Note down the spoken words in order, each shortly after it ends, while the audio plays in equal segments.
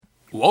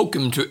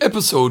Welcome to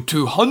episode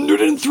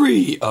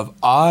 203 of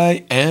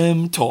I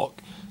Am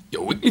Talk,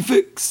 your weekly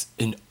fix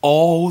in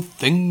all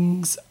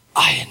things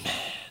Iron Man.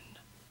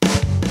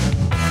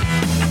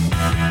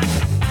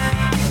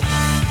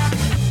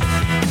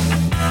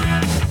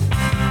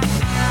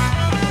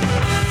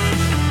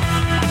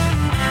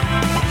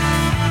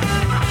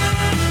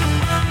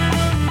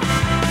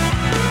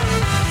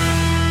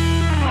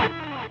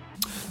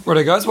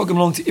 Righto guys, welcome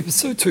along to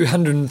episode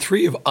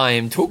 203 of I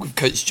Am Talk with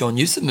Coach John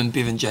Newsom and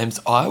Bevan James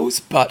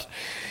Isles, but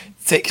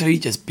it's actually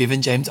just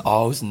Bevan James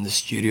Isles in the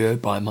studio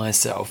by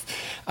myself.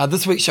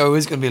 This week's show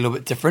is going to be a little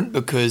bit different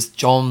because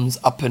John's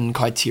up in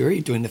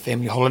Kaiteri doing the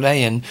family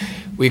holiday and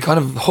we kind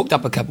of hooked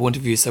up a couple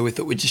interviews, so we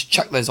thought we'd just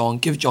chuck those on,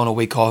 give John a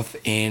week off,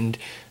 and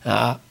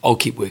I'll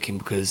keep working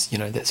because, you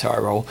know, that's how I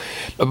roll.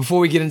 But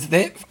before we get into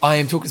that, I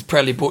Am Talk is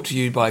proudly brought to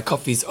you by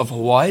Coffees of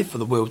Hawaii for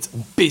the world's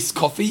best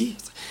coffee.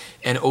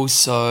 And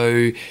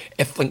also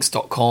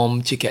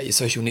athlinks.com. Check out your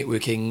social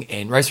networking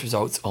and race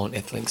results on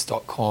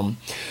athlinks.com.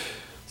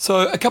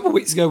 So a couple of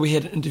weeks ago we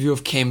had an interview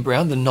of Cam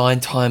Brown, the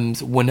 9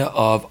 times winner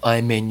of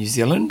Ironman New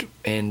Zealand,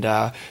 and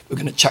we're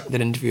going to chuck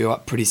that interview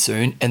up pretty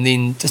soon. And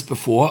then just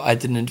before, I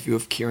did an interview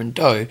of Kieran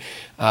Doe,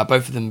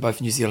 both of them both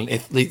New Zealand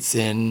athletes,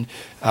 and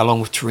along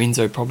with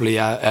Terenzo, probably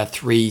our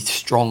 3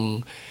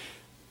 strong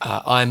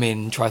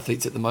Ironman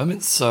triathletes at the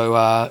moment, so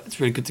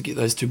it's really good to get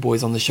those 2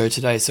 boys on the show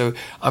today. So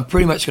I'm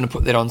pretty much going to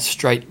put that on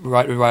straight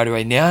right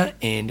away now,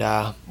 and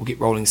we'll get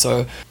rolling.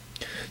 So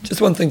just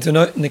one thing to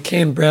note, in the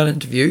Cam Brown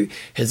interview,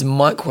 his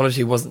mic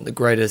quality wasn't the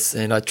greatest,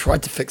 and I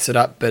tried to fix it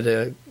up, but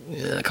I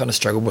kind of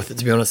struggled with it,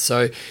 to be honest.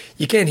 So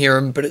you can hear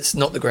him, but it's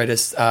not the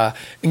greatest.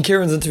 In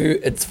Kieran's interview,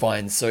 it's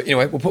fine. So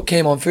anyway, we'll put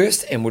Cam on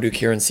first, and we'll do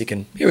Kieran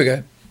second. Here we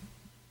go.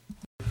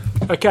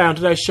 Okay, on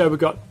today's show we've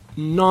got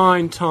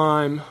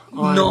 9-time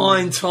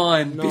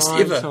best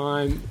ever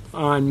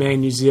Ironman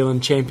New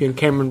Zealand champion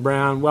Cameron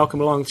Brown. Welcome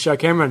along to the show,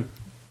 Cameron.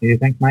 Yeah,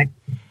 thanks, mate.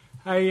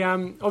 Hey,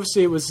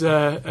 obviously it was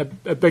a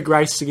big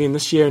race again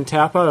this year in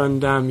Taupo,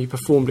 and you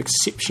performed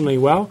exceptionally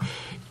well.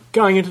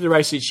 Going into the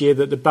race each year,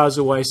 the buzz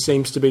always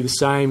seems to be the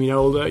same. You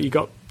know, you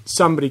got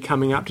somebody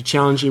coming up to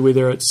challenge you,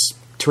 whether it's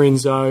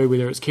Terenzo,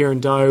 whether it's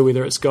Kieran Doe,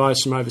 whether it's guys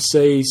from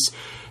overseas.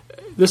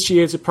 This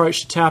year's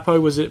approach to Taupo,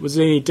 was it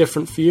any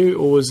different for you,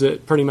 or was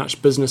it pretty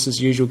much business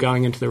as usual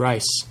going into the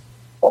race?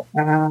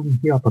 Yeah,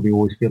 I probably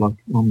always feel like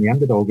I'm the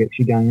underdog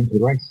actually going into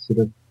the race. Sort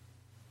of,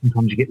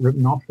 sometimes you get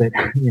written off that,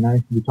 you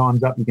know, your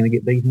time's up, you're going to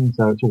get beaten.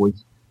 So it's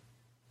always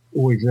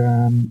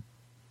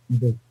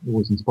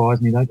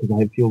inspires me though, because I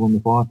have fuel on the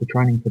fire for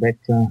training for that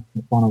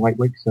final 8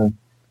 weeks. So.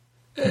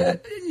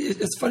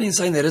 It's funny in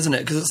saying that, isn't it?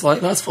 Because it's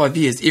like last 5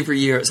 years, every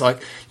year it's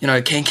like, you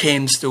know, can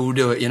Cam still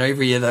do it? You know,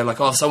 every year they're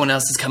like, oh, someone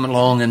else is coming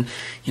along, and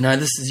you know,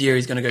 this is the year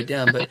he's going to go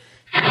down. But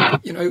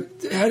you know,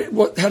 how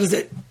does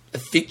that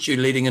affect you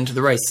leading into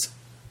the race?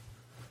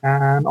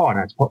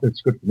 No,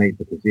 it's good for me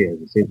because, yeah,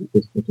 as I said,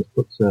 it just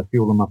puts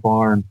fuel on my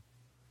fire, and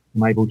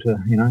I'm able to,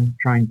 you know,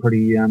 train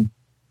pretty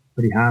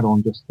hard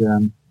on just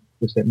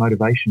that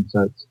motivation.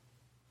 So it's,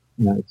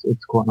 you know,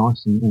 it's quite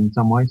nice in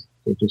some ways.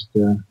 So just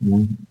you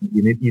know,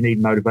 you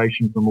need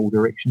motivation from all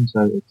directions,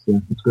 so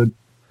it's good.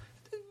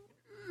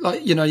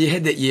 Like, you know, you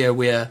had that year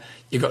where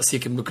you got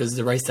second because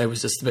the race day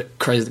was just a bit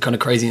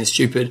crazy and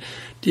stupid.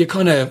 Do you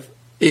kind of,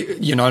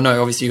 you know, I know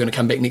obviously you're going to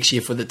come back next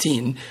year for the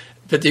 10,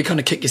 but do you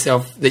kind of kick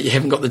yourself that you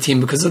haven't got the 10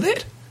 because of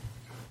that?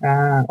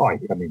 I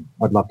mean,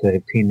 I'd love to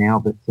have 10 now,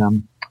 but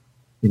you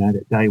know,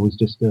 that day was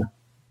just a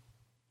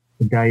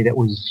day that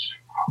was,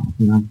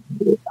 you know,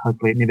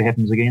 hopefully it never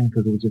happens again,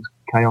 because it was just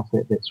chaos.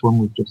 That swim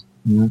was just,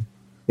 you know,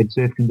 had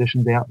surf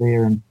conditions out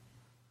there and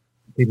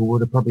people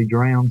would have probably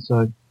drowned.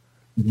 So,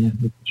 you know,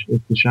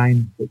 it's a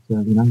shame, but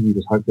you know, you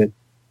just hope that,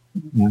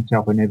 you know,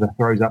 Taupo never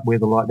throws up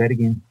weather like that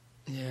again.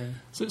 Yeah.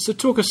 So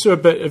talk us through a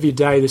bit of your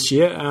day this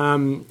year.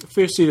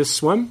 Firstly, the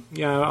swim.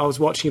 You know, I was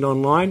watching it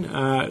online.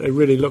 It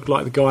really looked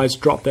like the guys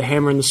dropped the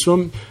hammer in the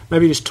swim.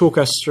 Maybe just talk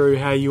us through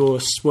how your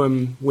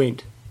swim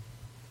went.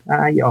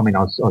 Yeah, I mean,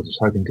 I was just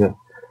hoping to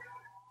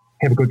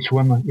have a good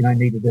swim. You know,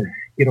 needed to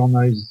get on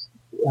those,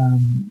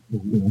 you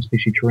know,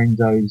 especially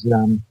Terenzo's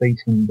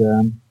feet, and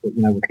you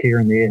know, with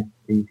Kieran there,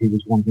 he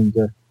was wanting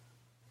to,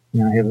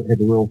 you know, have a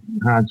real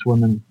hard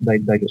swim, and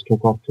they just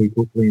took off too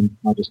quickly, and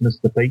I just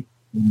missed the feet,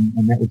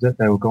 and that was it.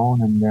 They were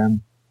gone,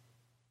 and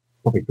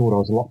probably thought I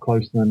was a lot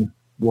closer than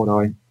what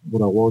I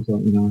was.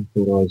 You know, I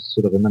thought I was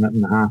sort of a minute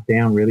and a half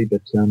down really,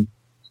 but it's a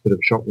bit of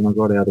a shock when I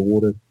got out of the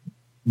water.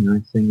 You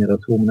know, seeing that I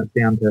was 4 minutes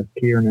down to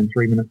Kieran and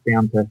 3 minutes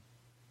down to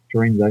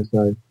Terenzo,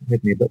 so it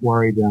had me a bit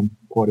worried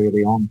quite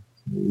early on.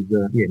 It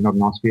was not a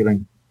nice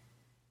feeling,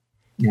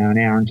 you know, an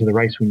hour into the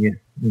race when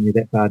you're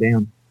that far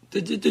down.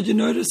 Did you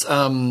notice,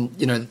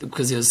 you know,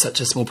 because there was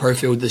such a small pro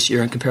field this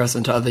year in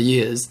comparison to other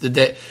years, did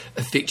that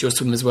affect your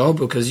swim as well?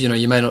 Because, you know,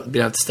 you may not be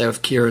able to stay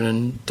with Kieran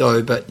and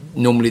Doe, but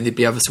normally there'd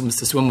be other swimmers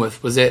to swim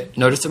with. Was that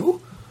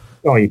noticeable?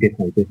 Oh, yeah,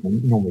 definitely.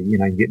 Normally, you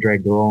know, you get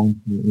dragged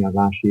along. You know,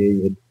 last year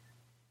you had,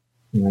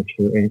 you know,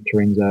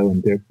 Terenzo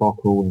and Dirk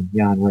Bockel and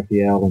Jan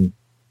Raphael and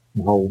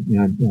the whole, you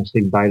know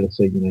Stephen Bayless.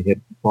 So, you know, you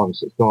had 5 or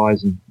 6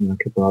 guys and, you know,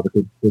 a couple of other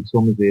good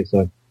swimmers there.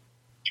 So,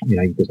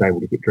 you're just able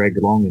to get dragged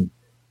along. And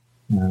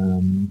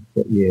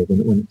but yeah,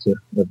 when it's a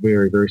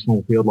very, very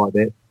small field like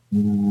that,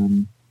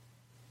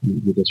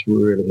 you just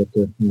really have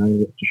to,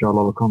 show a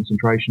lot of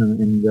concentration.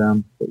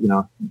 And but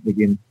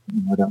again,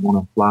 I don't want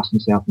to blast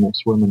myself in that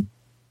swim, and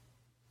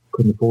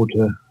couldn't afford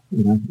to.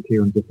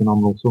 Kieran's a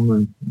phenomenal swimmer,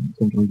 and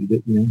sometimes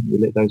you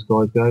let those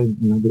guys go.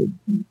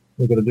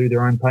 They've got to do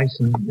their own pace,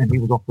 and he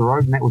was off the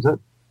road, and that was it.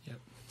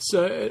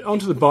 So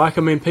onto the bike.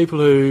 I mean, people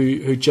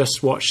who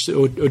just watched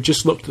or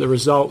just looked at the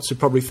results would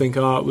probably think,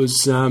 it was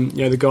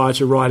the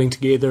guys were riding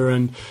together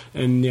and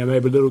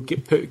maybe a little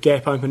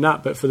gap opened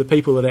up. But for the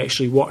people that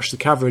actually watched the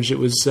coverage, it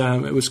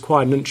was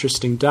quite an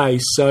interesting day.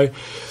 So,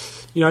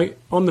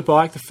 on the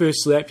bike, the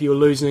first lap you were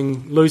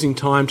losing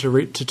time to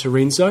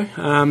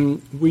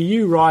Terenzo. Were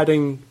you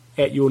riding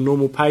at your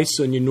normal pace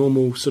and your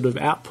normal sort of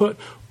output,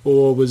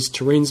 or was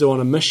Terenzo on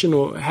a mission,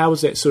 or how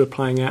was that sort of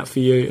playing out for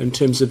you in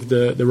terms of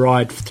the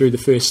ride through the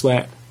first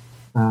lap?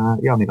 I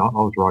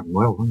was riding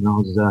well. I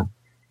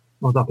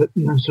was up at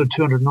sort of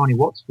 290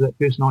 watts for that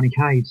first 90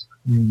 k's,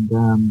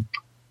 and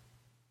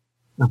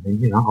I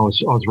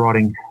was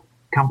riding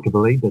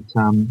comfortably. But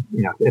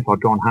if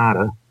I'd gone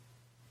harder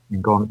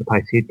and gone at the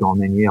pace he'd gone,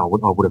 then I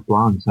would have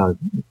blown. So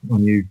I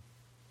knew,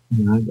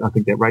 I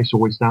think that race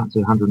always starts at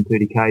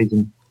 130 k's,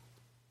 and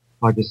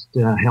I just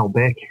held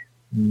back.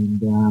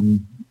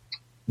 And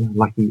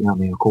lucky,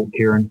 I caught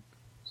Kieran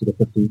sort of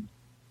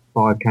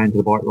 55 came to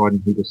the bike ride,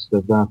 and he just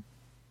sort of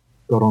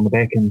got on the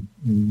back, and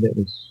that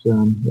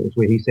was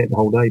where he sat the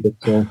whole day. But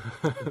it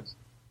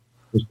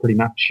was pretty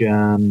much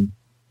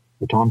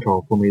the time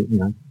trial for me,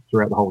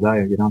 throughout the whole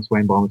day. I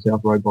swam by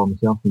myself, rode by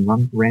myself,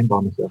 and ran by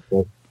myself.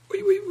 So.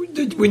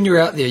 When you're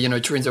out there,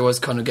 Terenzo was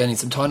kind of gaining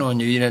some time on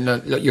you.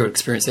 You're an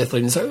experienced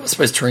athlete, and so I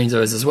suppose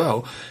Terenzo is as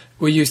well.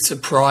 Were you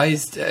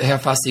surprised at how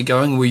fast you're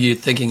going? Were you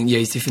thinking,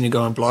 he's definitely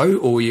going to blow,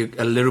 or were you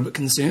a little bit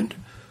concerned?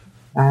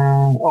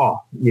 I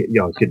was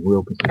getting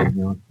real concerned.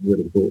 I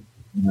really thought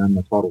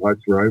my title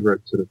hopes were over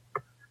at sort of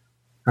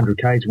 100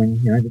 k's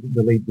when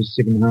the lead was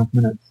 7.5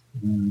 minutes.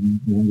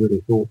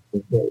 Really thought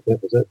that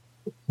was it.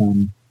 But,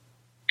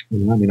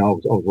 I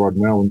was riding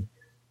well, and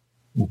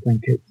I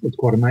think it's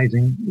quite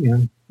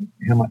amazing,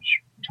 how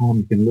much time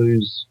you can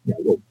lose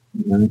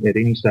at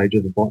any stage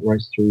of the bike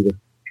race through the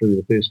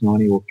first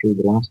 90 or through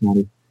the last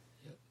 90.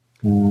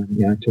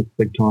 Took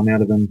big time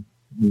out of them,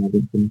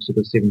 from sort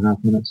of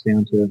 7.5 minutes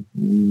down to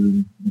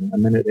a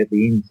minute at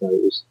the end. So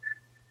it was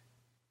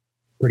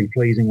pretty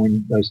pleasing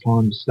when those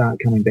times start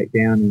coming back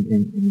down,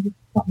 and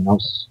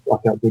I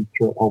felt good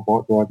through the whole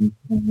bike ride,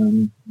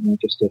 and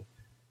just to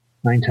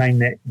maintain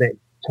that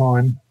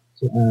time.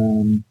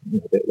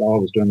 That I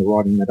was doing the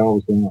riding that I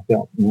was doing, I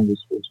felt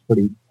was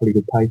pretty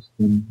good pace,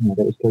 and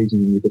that was pleasing.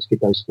 And you just get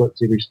those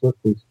splits. Every split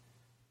was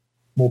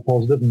more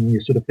positive, and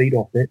you sort of feed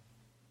off that.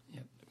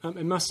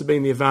 It must have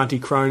been the Avanti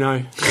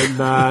Chrono,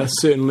 and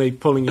certainly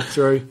pulling you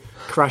through,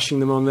 crushing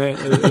them on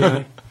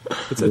that.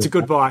 It's a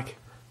good bike.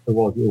 It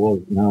was.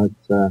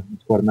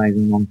 It's quite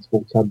amazing on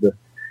Sports Hub.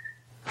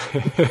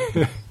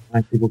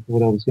 People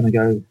thought I was going to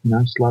go,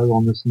 slow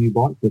on this new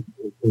bike, but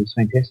it was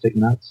fantastic.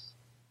 It's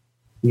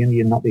the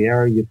Indian, not the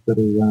arrow. You've got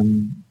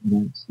to,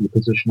 it's your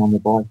position on the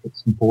bike.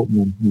 It's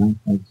important, and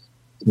it's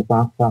the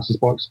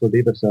fastest bikes for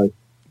ever. So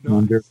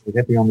I'm very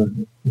happy on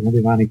the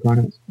Avanti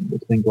Chrono.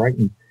 It's been great,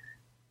 and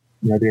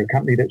they're a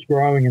company that's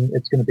growing, and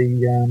it's going to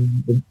be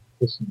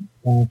this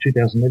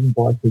 2011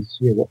 bike is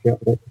watch out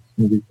for that. It's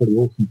going to be pretty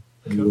awesome.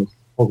 Cool.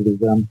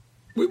 Positive.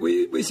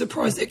 We're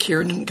surprised that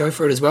Kieran didn't go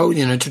for it as well.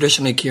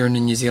 Traditionally Kieran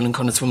in New Zealand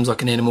kind of swims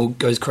like an animal,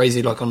 goes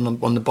crazy like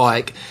on the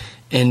bike,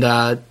 and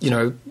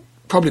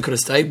probably could have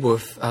stayed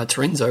with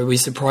Terenzo. Were you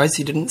surprised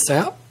he didn't stay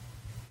up?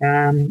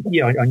 I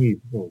knew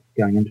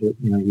going into it.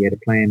 He had a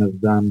plan of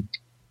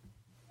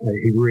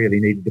he really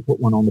needed to put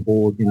one on the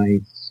board.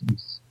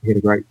 He's had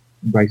a great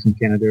race in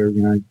Canada.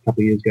 A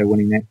couple of years ago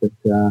winning that, but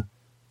the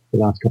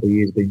last couple of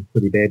years have been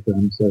pretty bad for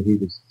him. So he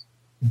was,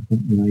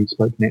 he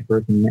spoke to Nat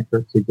Brick, and Nat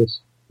Brick said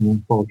just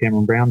follow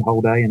Cameron Brown the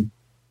whole day, and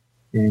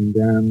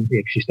he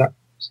actually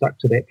stuck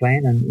to that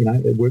plan,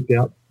 and it worked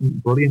out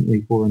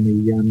brilliantly for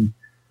him.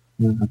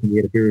 I think he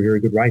had a very, very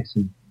good race,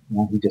 and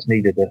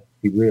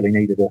he really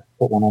needed to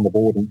put one on the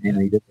board, and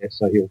he did that.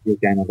 So he'll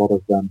gain a lot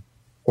of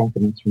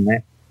confidence from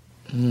that.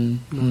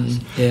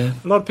 Yeah.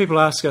 A lot of people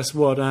ask us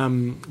what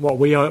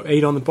we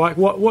eat on the bike.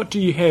 What do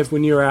you have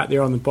when you're out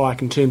there on the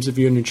bike in terms of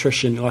your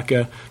nutrition?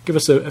 Give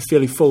us a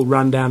fairly full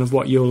rundown of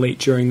what you'll eat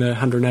during the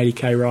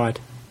 180k ride.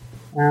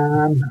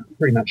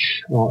 Pretty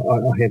much,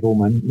 I have all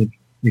my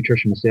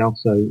nutrition myself.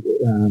 So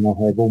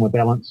I'll have all my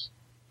balance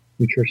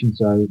nutrition.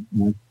 So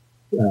I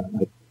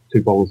have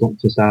 2 bottles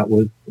to start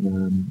with.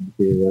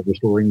 The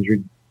Restore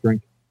Energy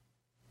drink.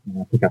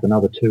 I pick up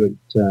another 2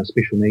 at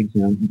special needs.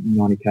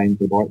 90k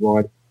into the bike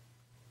ride.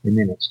 And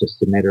then it's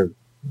just a matter of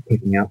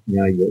picking up,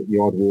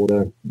 your odd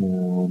water,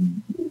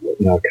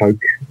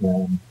 Coke.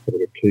 Probably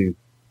get 2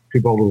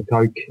 bottles of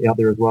Coke out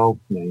there as well.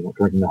 You're not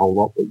drinking the whole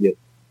lot, but you're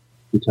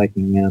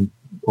taking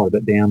quite a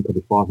bit down,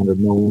 probably 500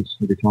 mils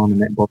every time in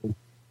that bottle.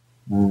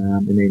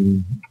 And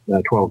then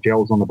 12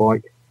 gels on the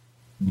bike.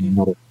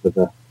 Not a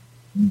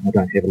I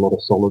don't have a lot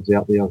of solids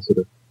out there. I sort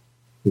of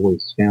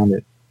always found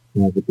that,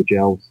 with the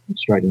gels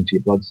straight into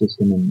your blood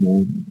system,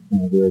 and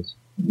whereas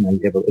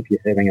if you're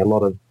having a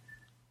lot of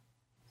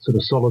sort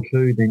of solid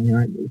food, then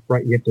your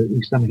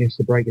stomach has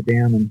to break it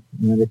down, and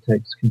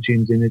that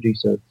consumes energy.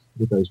 So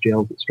with those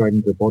gels, it's straight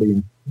into the body,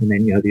 and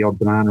then the odd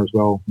banana as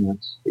well.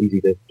 It's easy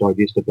to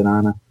digest a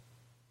banana,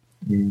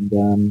 and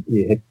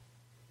had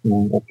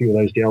a few of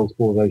those gels,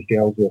 4 of those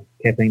gels with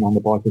caffeine on the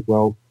bike as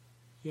well.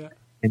 Yeah,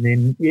 and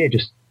then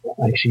just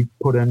actually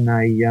put in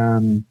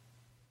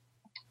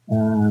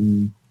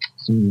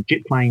some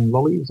jet plane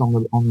lollies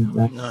on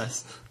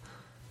nice.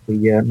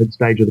 the mid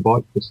stage of the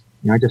bike.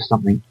 Just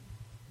something.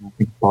 I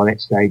think by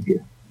that stage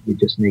you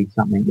just need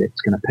something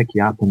that's going to pick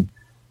you up, and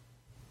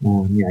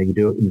you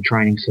do it in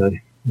training, so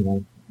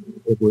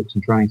it works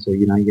in training. So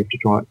you have to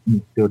try it,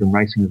 do it in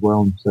racing as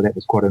well. And so that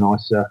was quite a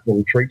nice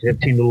little treat to have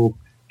 10 little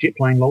jet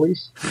plane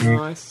lollies.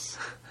 Nice.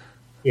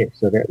 Yeah,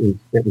 so that was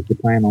the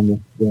plan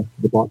on the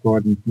bike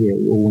ride, and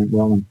it all went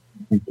well. And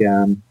I think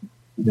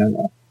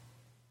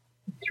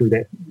through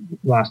that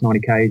last 90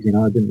 k's,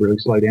 I didn't really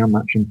slow down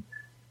much, and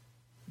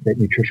that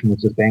nutrition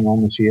was just bang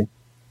on this year.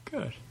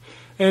 Good.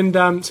 And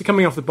so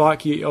coming off the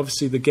bike,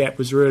 obviously the gap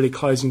was really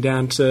closing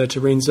down to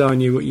Renzo,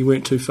 and you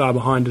weren't too far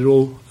behind at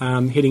all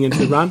heading into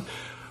the run.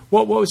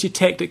 What was your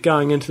tactic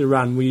going into the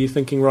run? Were you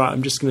thinking, right,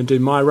 I'm just going to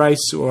do my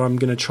race, or I'm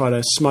going to try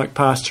to smoke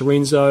past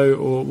Renzo,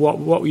 or what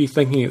were you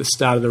thinking at the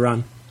start of the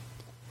run?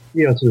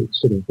 Yeah, sort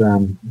of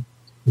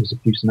there's a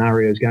few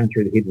scenarios going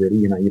through the head really.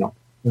 You're not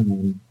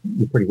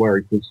you're pretty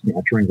worried because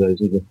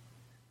Renzo's is a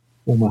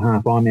former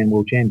half Ironman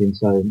world champion,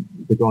 so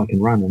the guy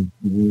can run, and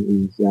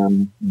he's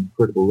an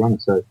incredible runner.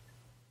 So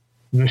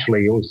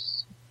initially, it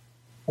was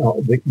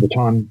the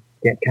time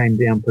gap came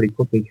down pretty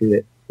quickly through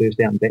that first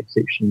out and back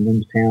section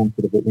into town.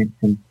 Sort of it went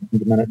from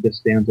the minute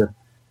just down to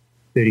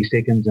 30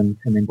 seconds, and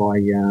then by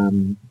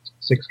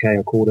 6K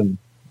I caught him,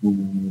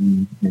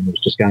 and it was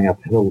just going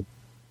uphill.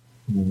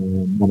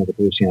 One of the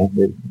first,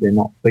 they're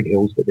not big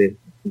hills, but they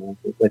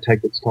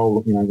take its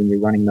toll, when you're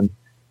running them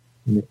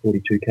in that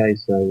 42K.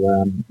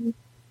 So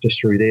just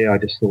through there, I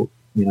just thought,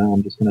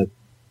 I'm just going to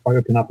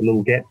open up a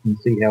little gap and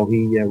see how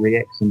he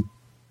reacts, and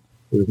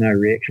there was no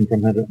reaction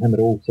from him at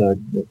all. So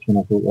that's when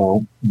I thought,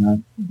 well,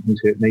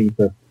 he's hurt me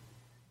for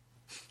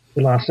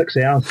the last 6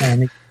 hours, so I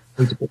need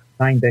to put the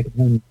pain back at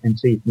him and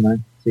see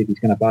if he's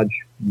going to budge.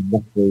 And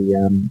luckily,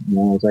 I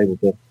was able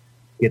to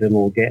get a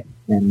little gap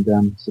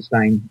and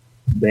sustain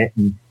that,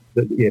 and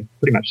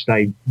pretty much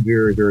stayed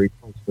very, very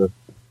close for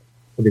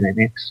probably that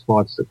next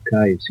 5-6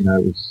 Ks.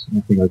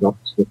 I think I got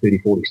to the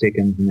 30-40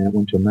 seconds, and then it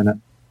went to a minute.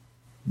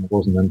 And it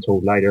wasn't until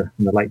later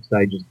in the late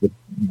stages of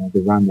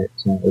the run that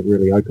it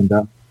really opened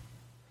up.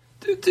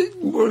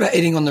 What about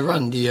eating on the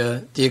run? Do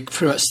you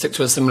pretty much stick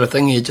to a similar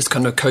thing? You just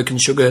kind of Coke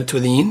and sugar to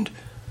the end?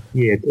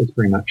 Yeah, it's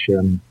pretty much,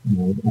 I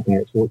think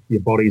it's what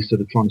your body's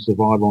sort of trying to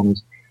survive on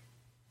is,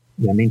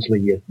 mentally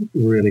you're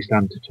really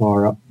starting to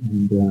tire up,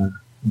 and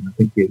I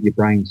think your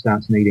brain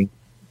starts needing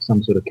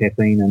some sort of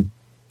caffeine,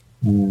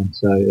 and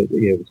so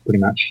it was pretty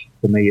much,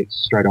 for me, it's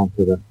straight on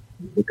to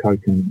the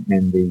Coke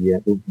and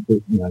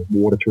the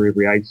water through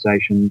every aid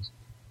stations.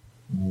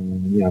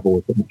 I've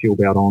always put my fuel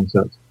belt on,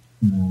 so it's,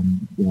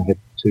 I have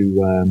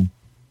two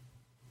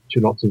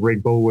lots of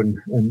Red Bull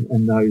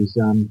and those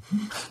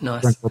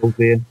nice drink bottles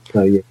there.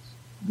 So yes,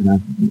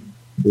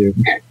 they're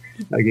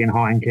again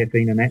high in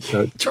caffeine and that.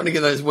 So trying to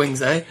get those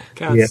wings, eh?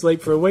 Can't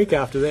sleep for a week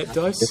after that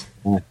dose.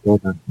 Oh,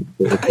 God, no.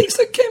 Hey,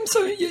 so Cam,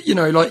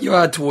 you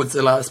are towards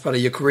the last part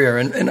of your career,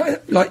 and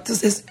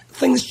does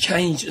things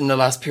change in the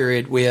last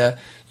period where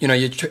are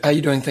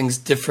you doing things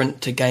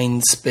different to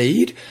gain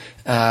speed?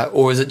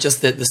 Or is it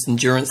just that this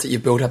endurance that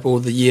you've built up all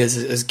the years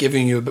is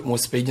giving you a bit more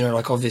speed?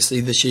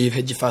 Obviously this year you've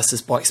had your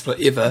fastest bike split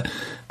ever.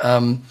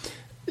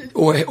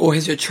 Or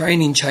has your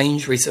training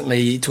changed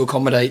recently to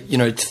accommodate,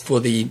 for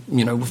the,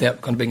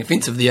 without kind of being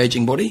offensive, the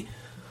aging body?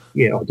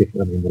 Yeah,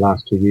 definitely. I mean, the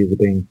last 2 years have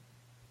been,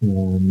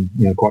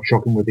 quite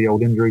shocking with the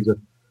old injuries. I've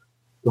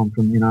gone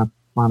from,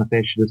 plantar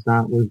fascia to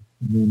start with,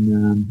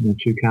 and then,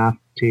 2 calf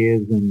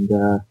tears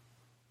and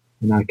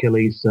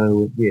Achilles.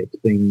 So, yeah, it's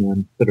been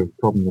a bit of a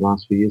problem the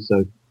last few years.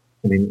 So,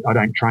 I mean, I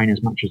don't train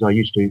as much as I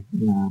used to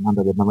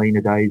under the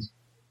Molina days.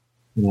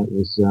 It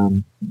was,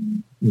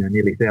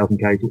 nearly 1,000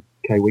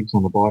 K weeks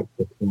on the bike,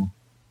 but it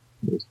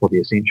was probably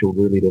essential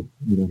really to,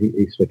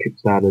 he sort of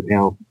kick-started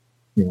how,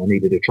 I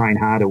needed to train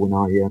harder when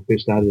I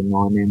first started in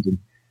Ironmans, and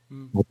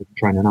I didn't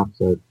train enough.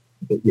 So,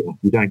 but yeah,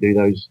 you don't do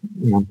those,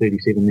 I'm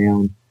 37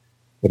 now, and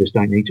I just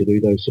don't need to do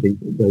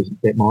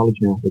that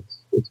mileage now.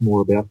 It's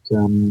more about,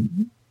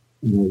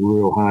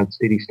 real hard,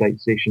 steady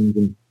state sessions,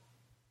 and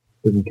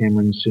with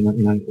Cameron's,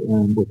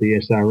 with the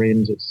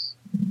SRMs, it's,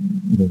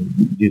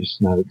 you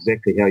just know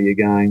exactly how you're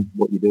going,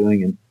 what you're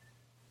doing, and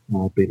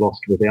I'd be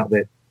lost without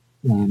that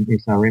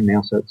SRM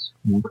now. So it's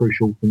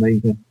crucial for me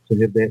to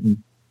have that.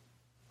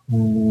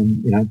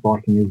 And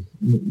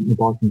the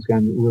biking's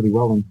going really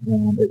well, and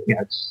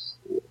it's,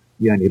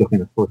 you're only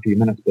looking at for a few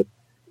minutes, but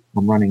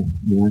I'm running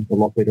a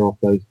lot better off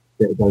those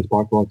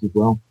bike rides as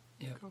well.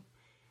 Yeah.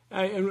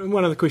 And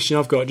one other question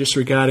I've got just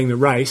regarding the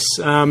race.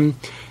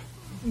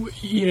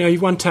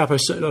 You've won Taupo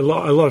a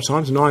lot of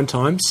times, 9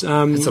 times.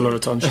 It's a lot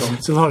of times, Sean.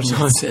 It's a lot of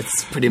times.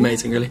 It's pretty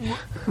amazing, really.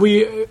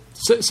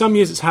 Some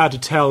years it's hard to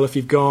tell if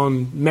you've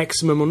gone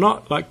maximum or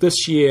not. Like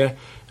this year,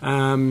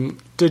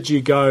 did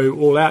you go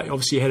all out?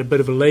 Obviously, you had a bit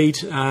of a lead.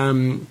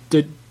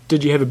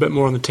 Did you have a bit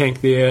more on the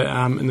tank there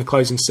in the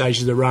closing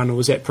stages of the run, or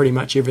was that pretty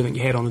much everything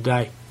you had on the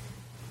day?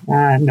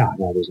 No,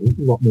 there's a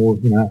lot more.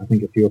 I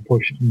think if you were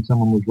pushed and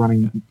someone was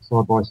running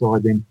side by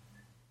side, then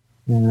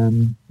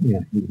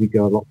you'd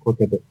go a lot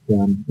quicker. But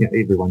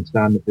everyone's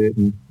starting to hurt,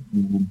 and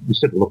you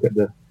sort of look at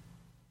the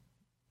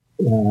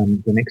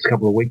next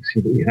couple of weeks.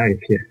 If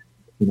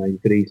you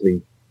could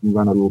easily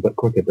run a little bit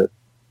quicker, but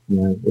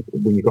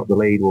when you've got the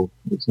lead, well,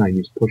 it's no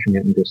use pushing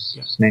it and just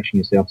smashing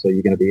yourself. So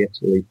you're going to be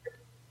absolutely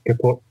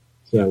kaput.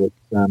 So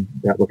it's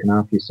about looking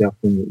after yourself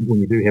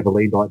when you do have a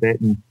lead like that.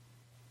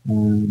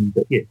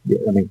 But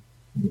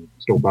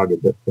still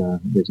buggered, but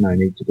there's no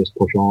need to just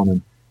push on,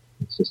 and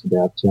it's just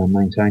about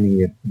maintaining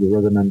your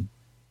rhythm and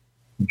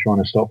trying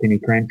to stop any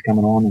cramps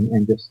coming on,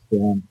 and just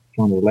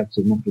trying to relax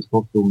as much as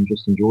possible and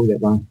just enjoy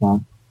that last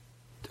part.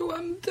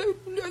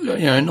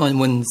 9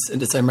 wins in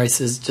the same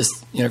race is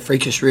just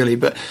freakish, really.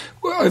 But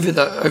over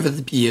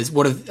the years,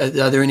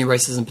 are there any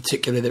races in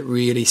particular that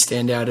really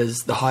stand out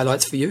as the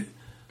highlights for you?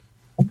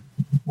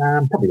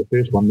 Probably the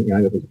first one. It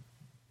was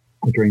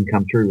a dream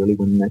come true, really,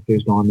 when that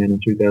first Ironman in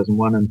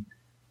 2001,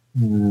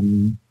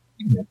 and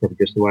probably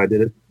just the way I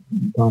did it,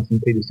 passing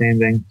Peter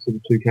Sandvang sort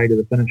of 2K to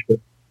the finish. But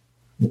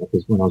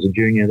because when I was a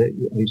junior,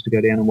 I used to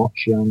go down and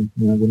watch. When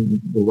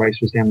the race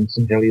was down in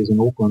St Heliers in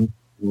Auckland,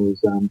 it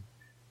was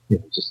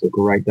just a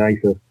great day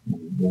for.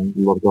 A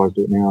lot of guys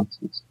do it now.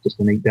 It's just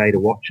a neat day to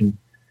watch, and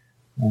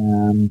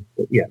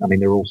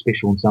they're all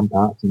special in some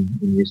parts, and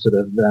you sort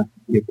of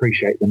you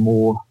appreciate them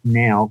more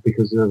now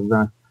because of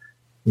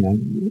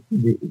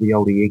the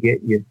older you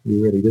get, you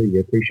really do. You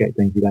appreciate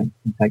things. You don't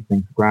take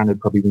things for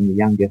granted probably when you're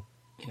younger.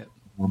 Yep.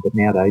 But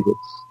nowadays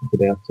it's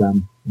about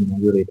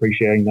really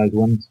appreciating those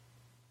wins.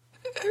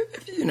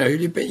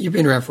 You've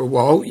been around for a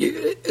while.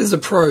 As a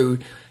pro,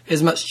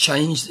 has much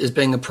changed as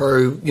being a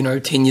pro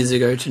 10 years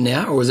ago to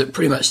now, or is it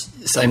pretty much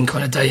the same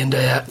kind of day in,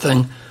 day out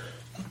thing?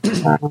 I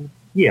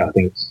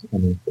think it's.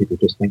 People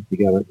just think you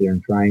go out there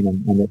and train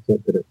and that's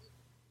it. But it's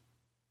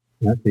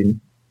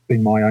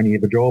been my only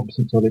ever job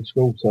since I left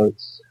school, so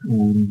it's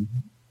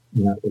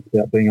it's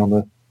about being on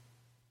the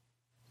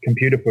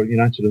computer for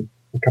sort of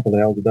a couple of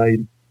hours a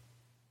day,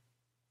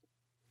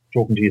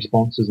 talking to your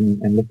sponsors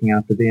and looking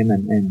after them,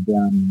 and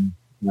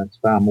it's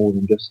far more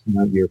than just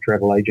you're a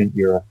travel agent,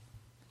 you're a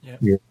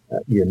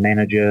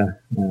manager,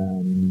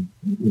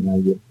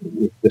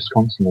 you're just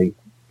constantly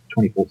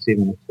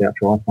 24/7. It's about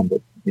triathlon,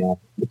 but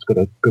it's got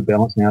a good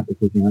balance now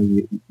because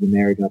you're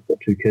married and I've got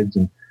 2 kids,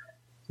 and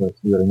so it's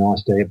really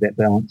nice to have that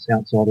balance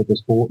outside of the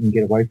sport and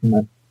get away from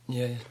it.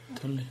 Yeah,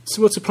 totally.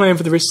 So what's the plan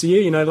for the rest of the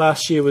year?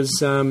 Last year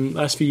was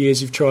last few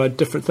years you've tried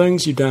different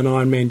things. You've done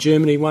Ironman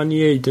Germany one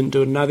year, you didn't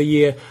do it another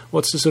year.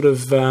 What's the sort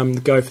of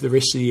go for the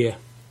rest of the year?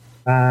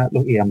 I'm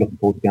looking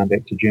forward to going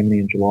back to Germany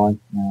in July.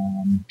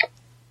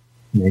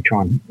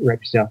 Try and wrap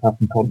yourself up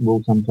in cotton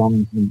wool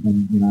sometimes,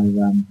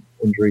 and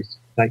injuries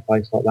take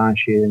place like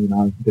last year.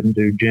 Didn't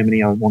do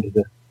Germany. I wanted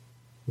to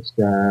just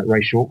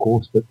race short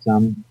course, but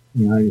had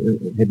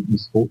the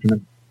misfortune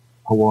of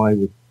Hawaii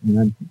with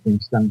being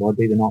stung by a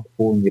bee the night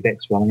before and your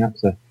back swelling up.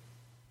 So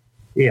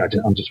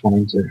I'm just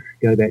wanting to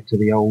go back to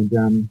the old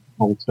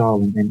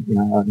style, and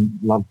I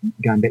love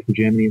going back to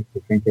Germany. It's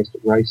a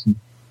fantastic race,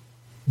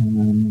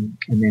 and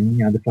then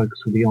the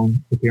focus will be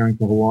on preparing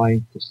for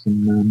Hawaii. Just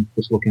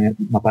looking at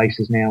my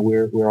bases now,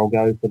 where I'll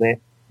go for that,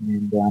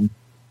 and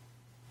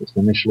just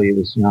initially it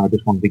was I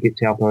just wanted to get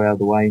Taupo out of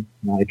the way.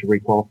 I had to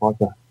requalify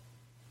for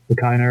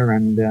Kona,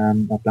 and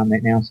I've done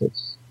that now, so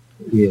it's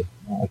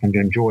I can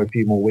enjoy a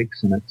few more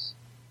weeks, and it's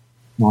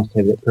nice to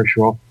have that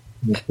pressure off.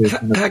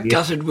 How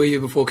gutted were you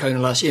before Kona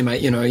last year,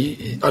 mate?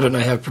 I don't know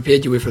how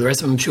prepared you were for the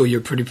rest. I'm sure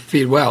you're pretty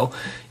prepared well.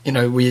 Did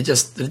it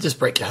just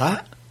break your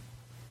heart?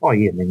 Oh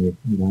yeah,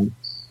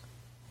 it's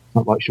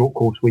not like short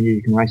course where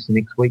you can race the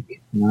next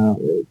week.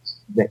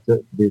 That's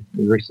it. The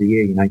rest of the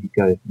year, you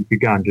could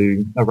go and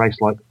do a race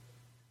like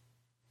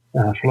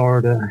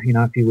Florida,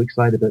 a few weeks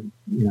later. But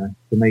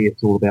for me,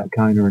 it's all about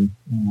Kona, and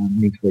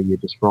mentally you're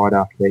just fried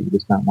after that. You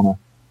just don't want to.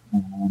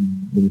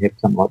 When you have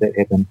something like that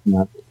happen,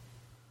 you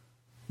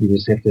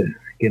just have to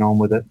get on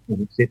with it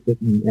and accept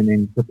it, and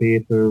then prepare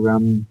for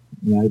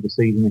the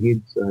season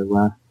ahead.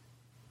 So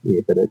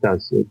but it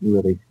does. It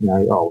really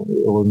it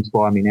will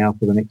inspire me now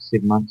for the next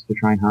 7 months to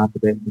train hard for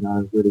that.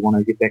 I really want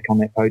to get back on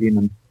that podium,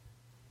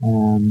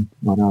 and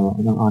I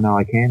know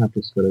I can. I've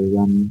just got to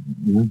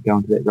go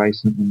into that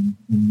race in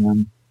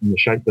the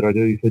shape that I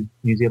do for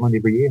New Zealand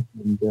every year,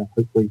 and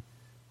hopefully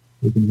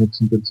we can have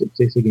some good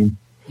success again.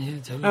 Yeah,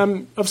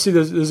 totally. Obviously,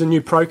 there's a new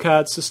pro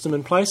card system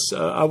in place.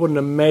 I wouldn't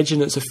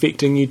imagine it's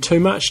affecting you too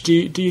much. Do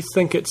you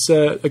think it's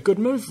a good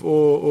move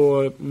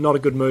or not a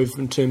good move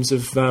in terms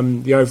of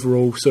the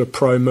overall sort of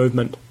pro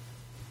movement?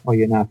 Oh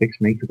yeah, no, it affects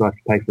me because I have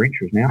to pay for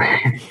entries now.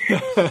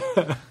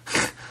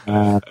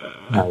 No,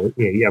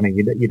 yeah. I mean,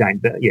 you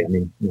don't. Yeah, I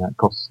mean, it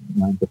costs.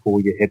 Before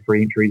you had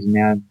free entries, and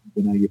now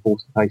you're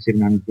forced to pay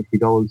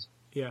 $750.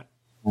 Yeah.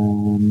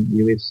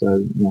 US.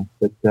 So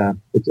but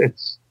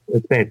it's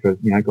bad for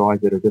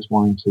guys that are just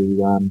wanting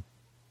to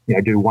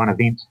do one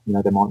event.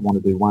 They might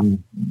want to do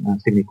one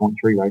 70.3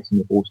 race, and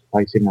they're forced to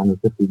pay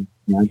 $750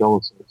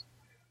 dollars. So it's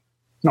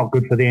not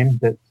good for them.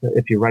 But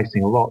if you're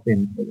racing a lot,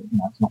 then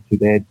it's not too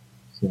bad.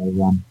 So,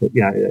 but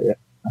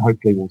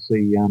hopefully we'll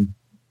see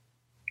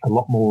a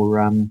lot more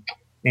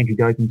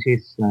anti-doping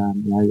tests.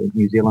 In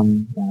New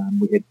Zealand,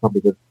 we had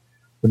probably the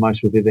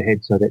most we've ever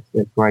had, so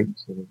that's great.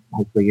 So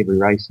hopefully every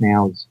race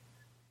now has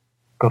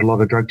got a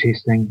lot of drug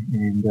testing,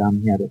 and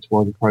that's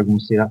why the program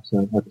was set up.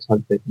 So I just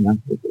hope that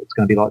it's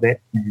going to be like that,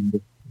 and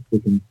if we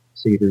can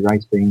see every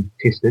race being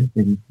tested,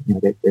 then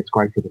that's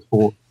great for the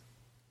sport.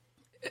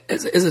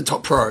 As a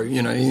top pro,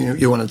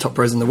 you're one of the top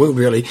pros in the world,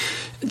 really.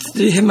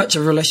 Do you have much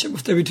of a relationship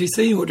with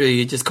WTC, or do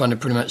you just kind of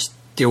pretty much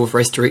deal with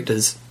race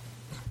directors?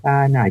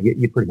 No,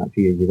 you pretty much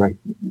deal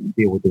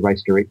with the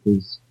race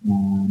directors,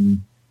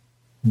 and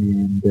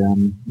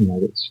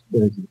that's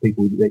those are the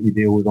people that you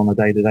deal with on a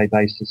day-to-day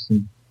basis,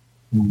 and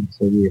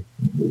so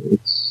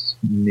it's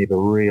never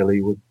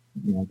really with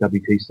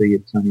WTC.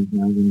 It's only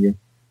when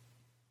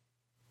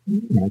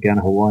you're going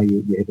to Hawaii,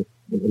 you have a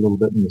little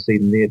bit and you see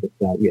them there, but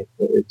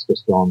it's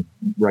just on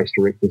race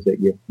directors that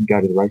you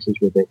go to the races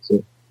with. That's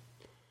it.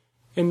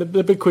 And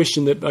the big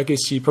question that I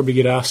guess you probably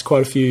get asked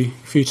quite a few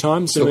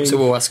times. So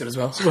we'll ask it as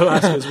well. We'll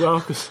ask it as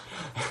well. Cause,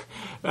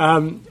 how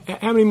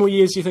many more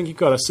years do you think you've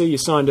got? I see you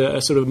signed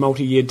a sort of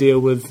multi-year deal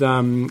with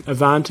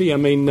Avanti. I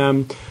mean,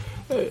 are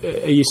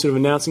you sort of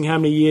announcing how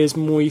many years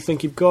more you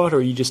think you've got, or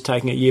are you just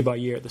taking it year by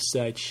year at this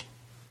stage?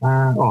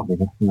 I've got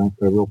a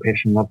real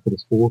passion, love for the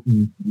sport,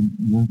 and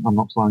I'm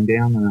not slowing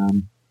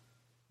down.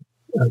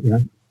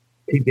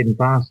 Keep getting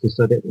faster,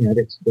 so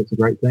that's a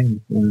great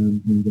thing.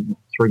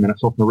 3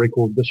 minutes off the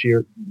record this year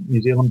at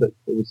New Zealand, but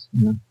it was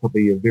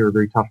probably a very,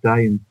 very tough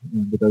day and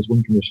with those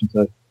wind conditions.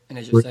 So, and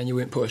as you're saying, you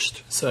weren't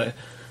pushed, so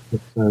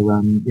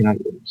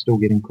still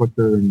getting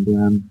quicker, and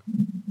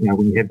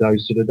when you have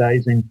those sort of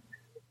days, and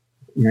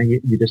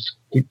you just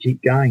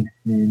keep going,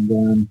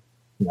 and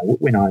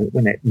when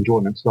that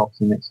enjoyment stops,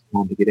 and that's the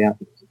time to get out,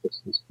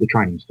 because the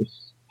training's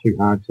just too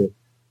hard to.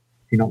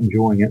 If you're not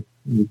enjoying it,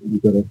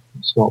 you've got to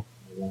stop.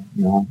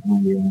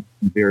 I'm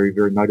very,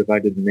 very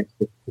motivated, and that's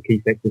the key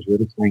factors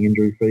really, staying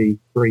injury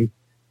free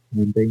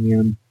and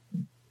being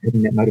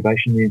having that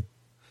motivation there.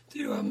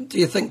 Do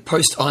you think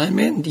post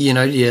Ironman? Do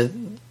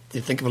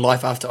you think of a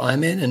life after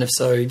Ironman, and if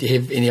so, do you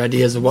have any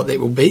ideas of what that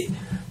will be?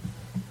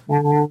 I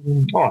hope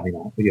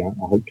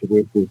to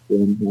work with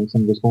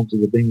some of the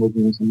sponsors I've been with.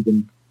 Some of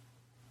them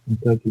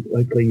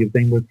locally you've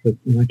been with for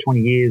 20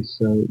 years,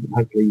 so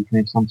hopefully you can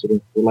have some sort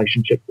of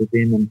relationship with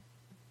them,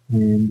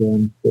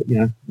 but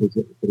it's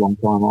a long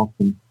time off,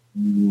 and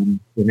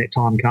when that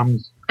time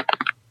comes,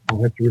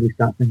 I'll have to really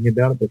start thinking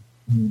about it. But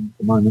at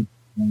the moment,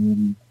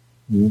 I'm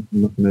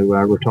not going to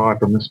retire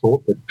from the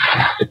sport, but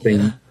it's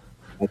been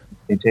a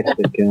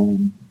fantastic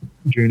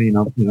journey, and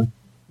I've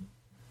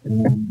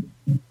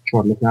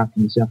try to look after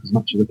myself as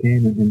much as I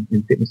can,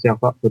 and set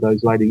myself up for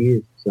those later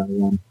years. So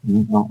I'm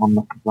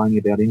not complaining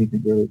about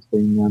anything really. It's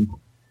been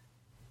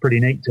pretty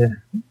neat to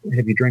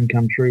have your dream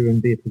come true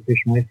and be a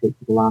professional athlete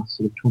for the last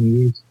sort of 20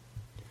 years.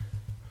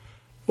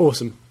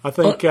 Awesome. I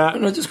think...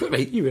 no, just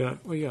quickly. No.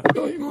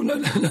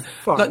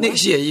 Like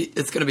next year,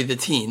 it's going to be the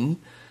 10.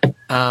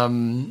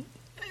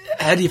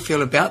 How do you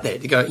feel about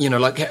that? You go,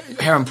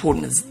 how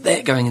important is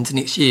that going into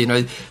next year?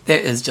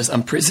 That is just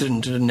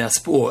unprecedented in our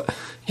sport.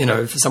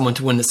 For someone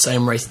to win the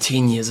same race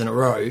 10 years in a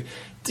row,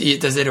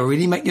 does that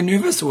already make you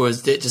nervous, or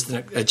is that just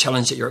a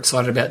challenge that you're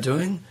excited about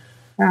doing?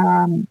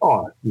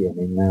 Probably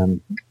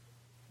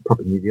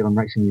New Zealand,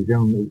 racing New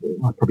Zealand,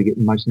 I probably get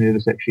the most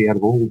nervous actually out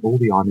of all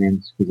the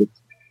Ironmans, because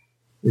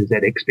there's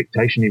that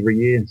expectation every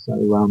year. So,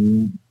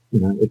 I'm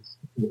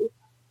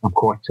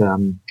quite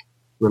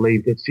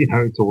relieved it's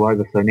all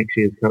over. So next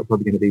year's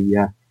probably going to be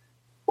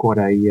quite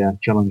a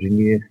challenging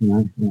year.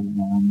 Might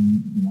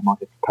have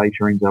to pay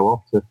Lorenzo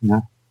off to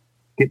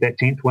get that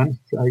 10th win.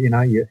 So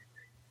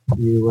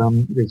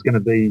there's going to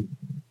be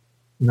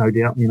no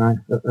doubt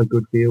a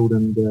good field,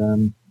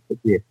 and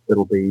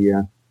it'll be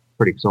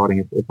pretty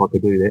exciting if I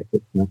could do that.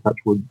 But touch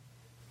wood.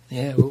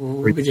 Yeah,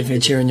 we'll be definitely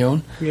cheering you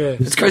on. Yeah,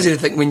 it's crazy to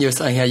think when you were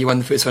saying how you won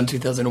the first one in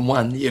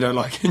 2001,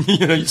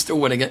 you're still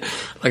winning it.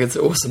 It's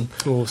awesome.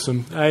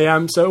 Awesome. Hey,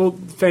 so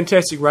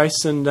fantastic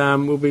race, and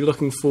we'll be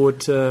looking forward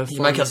to.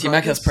 You make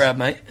us proud,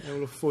 mate. And we'll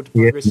look forward to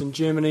progress in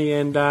Germany,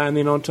 and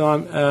then on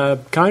time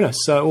Kona.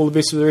 So all the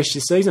best for the rest of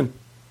your season.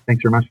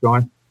 Thanks very much,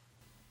 guys.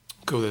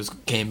 Cool. There's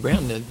Cam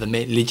Brown, the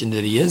legend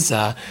that he is.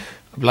 I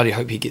bloody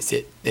hope he gets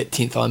that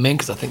 10th Ironman,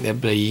 because I think that'd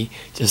be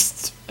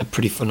just a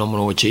pretty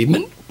phenomenal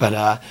achievement.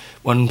 But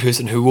one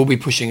person who will be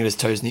pushing at his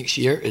toes next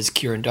year is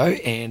Kieran Doe,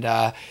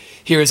 and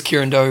here is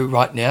Kieran Doe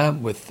right now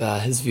with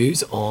his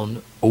views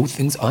on all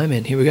things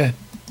Ironman. Here we go.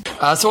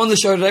 So on the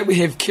show today we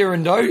have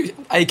Kieran Doe,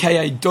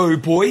 aka Doe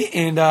Boy,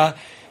 and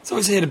So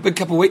obviously had a big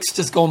couple of weeks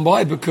just gone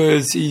by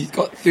because he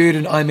got third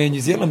in Ironman New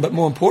Zealand, but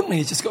more importantly,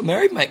 he's just got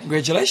married, mate.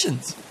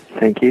 Congratulations.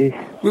 Thank you.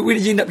 Where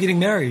did you end up getting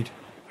married?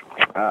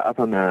 Up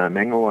on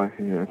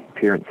Mangawai.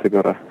 Parents have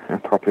got a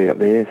property up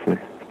there, so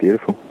it's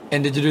beautiful.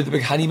 And did you do the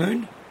big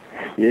honeymoon?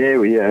 Yeah,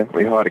 we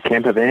hired a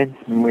camper van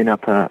and went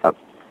up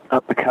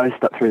the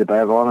coast, up through the Bay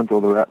of Islands,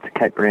 all the way up to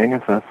Cape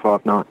Reinga for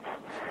 5 nights.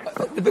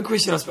 The big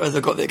question I suppose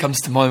I've got that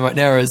comes to mind right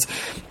now is,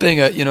 being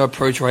a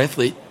pro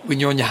triathlete, when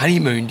you're on your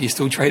honeymoon, do you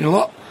still train a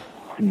lot?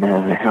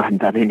 No, I haven't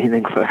done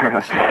anything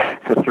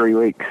for 3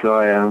 weeks.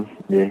 I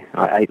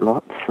ate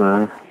lots,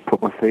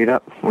 put my feet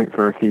up, went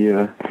for a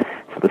few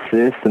sort of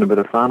surfs and a bit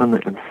of fun, and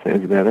that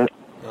was about it.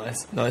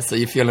 Nice. So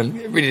you're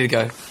feeling ready to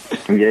go?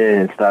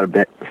 Yeah, started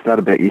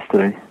back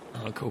yesterday.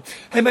 Oh, cool.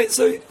 Hey, mate,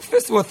 so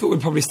first of all, I thought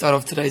we'd probably start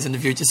off today's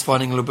interview just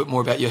finding a little bit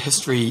more about your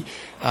history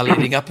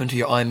leading up into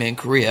your Ironman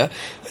career.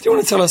 Do you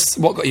want to tell us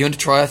what got you into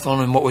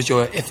triathlon and what was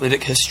your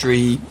athletic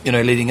history,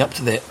 leading up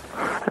to that?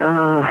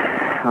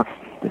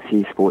 A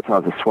few sports. I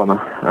was a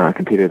swimmer,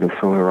 competitive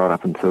swimmer right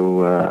up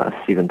until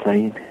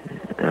 17,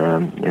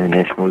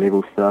 national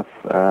level stuff.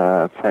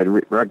 Played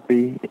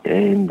rugby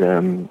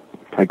and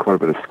played quite a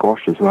bit of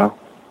squash as well.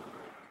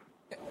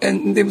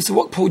 And then, so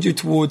what pulled you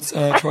towards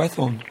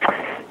triathlon?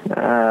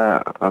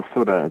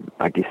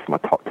 I guess my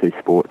top 2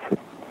 sports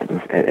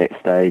at that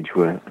stage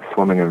were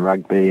swimming and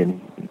rugby,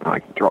 and I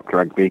dropped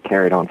rugby,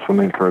 carried on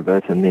swimming for a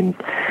bit, and then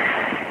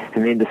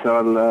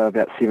decided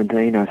about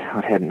 17 I'd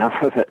had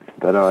enough of it,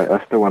 but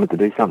I still wanted to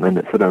do something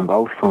that sort of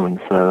involved swimming,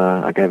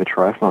 so I gave a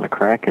triathlon a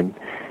crack and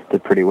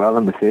did pretty well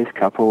in the first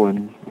couple,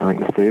 and I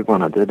think the third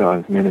one I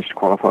managed to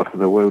qualify for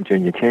the World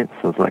Junior Champs.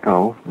 So I was like,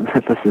 oh,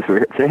 this is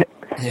where it's at.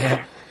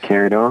 Yeah.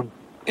 Carried on.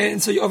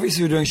 And so you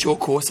obviously were doing short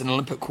course and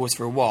Olympic course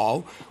for a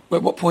while.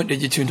 At what point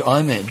did you turn to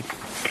Ironman?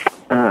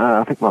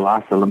 I think my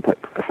last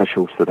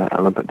official sort of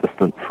Olympic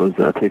distance was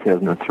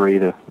 2003,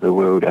 the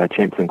World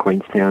Champs in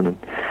Queenstown,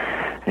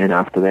 and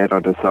after that I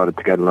decided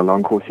to go to the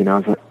long course. I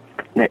was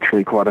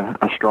naturally quite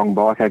a strong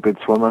biker, a good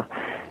swimmer,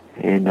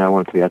 and I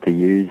wanted to be able to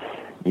use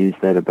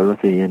that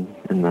ability in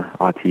the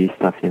ITU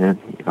stuff.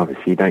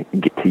 Obviously you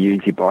don't get to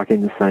use your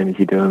biking the same as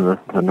you do in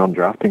the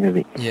non-drafting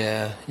event.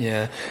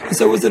 Yeah.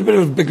 So was it a bit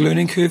of a big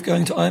learning curve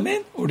going to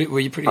Ironman, or were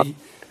you pretty...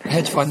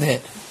 How'd you find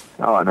that?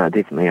 Oh no,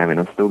 definitely. I mean,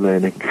 I'm still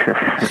learning.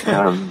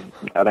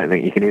 I don't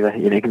think you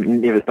can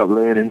never stop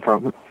learning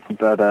from it.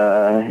 But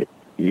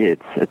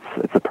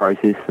it's a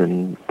process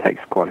and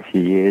takes quite a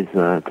few years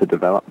to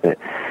develop that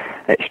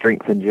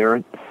strength,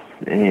 endurance,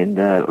 and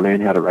learn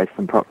how to race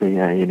them properly.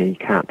 You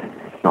can't.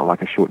 It's not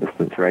like a short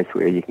distance race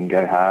where you can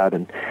go hard,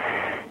 and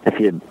if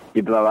you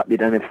blow up, you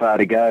don't have far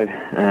to go.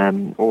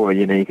 Or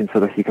you can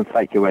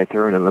fake your way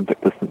through an Olympic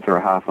distance or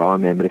a half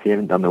Ironman. But if you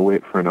haven't done the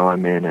work for an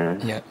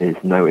Ironman,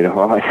 there's nowhere to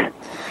hide.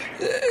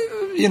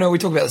 We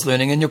talk about this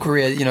learning in your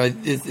career.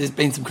 There's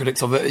been some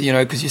critics of it.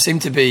 Because you seem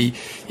to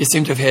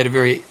have had a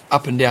very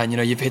up and down.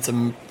 You've had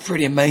some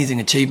pretty amazing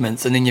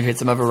achievements, and then you've had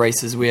some other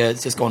races where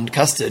it's just gone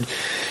custard.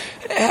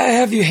 How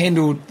have you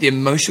handled the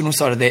emotional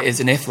side of that as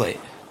an athlete?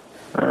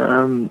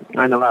 In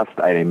the last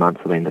 18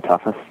 months have been the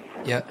toughest.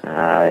 Yeah.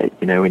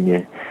 When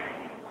you,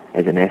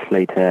 as an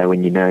athlete,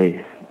 when you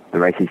know the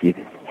races you've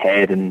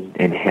had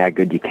and how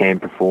good you can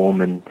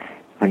perform, and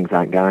things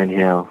aren't going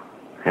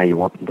how you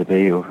want them to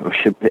be or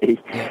should be,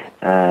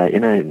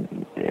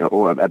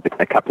 or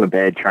a couple of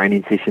bad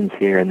training sessions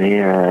here and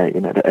there,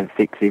 that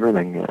affects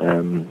everything.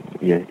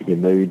 Your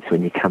moods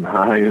when you come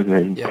home,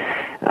 and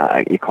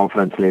your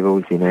confidence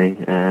levels,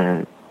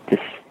 it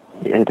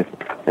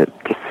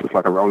just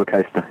like a roller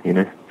coaster,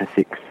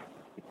 affects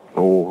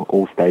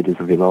all stages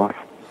of your life.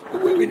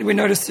 We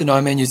noticed in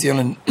Ironman New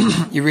Zealand,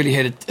 you really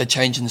had a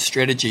change in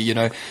strategy.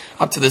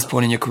 Up to this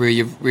point in your career,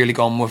 you've really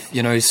gone with,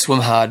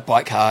 swim hard,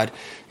 bike hard,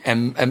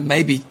 and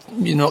maybe,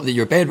 not that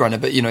you're a bad runner,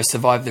 but,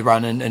 survive the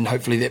run, and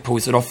hopefully that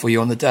pulls it off for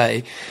you on the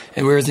day.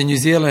 And whereas in New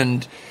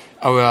Zealand,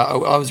 I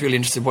was really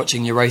interested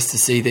watching your race to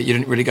see that you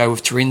didn't really go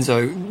with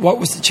Terenzo. What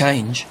was the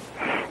change?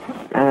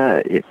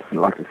 It's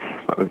like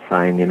I was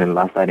saying, the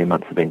last 18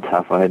 months have been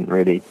tough. I hadn't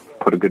really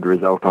put a good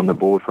result on the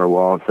board for a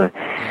while, so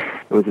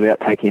it was about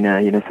taking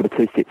sort of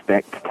 2 steps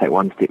back to take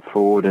 1 step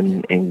forward,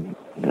 and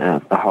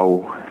the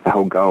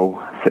whole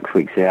goal 6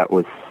 weeks out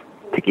was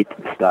to get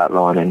to the start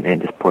line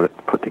and just put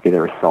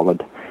together a solid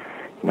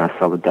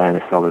day and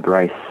a solid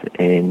race.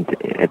 And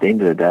at the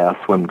end of the day,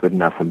 I swim good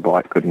enough and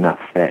bike good enough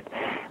that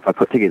if I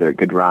put together a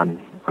good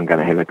run, I'm going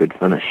to have a good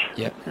finish.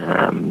 Yep.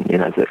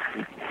 It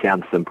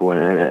sounds simple,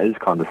 and it is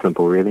kind of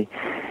simple, really.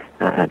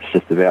 It's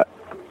just about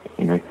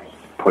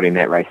putting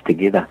that race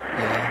together.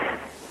 Yeah.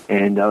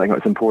 And I think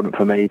it's important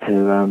for me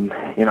to,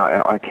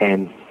 I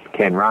can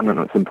run, and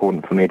it's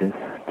important for me to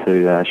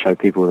show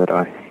people that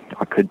I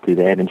could do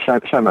that, and show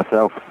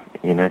myself,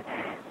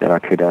 that I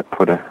could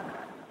put a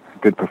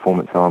good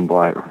performance on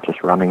by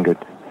just running good.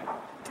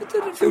 Did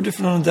it feel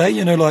different on a day?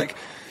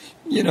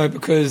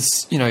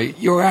 Because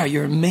you're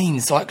a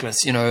mean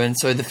cyclist, and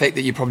so the fact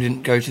that you probably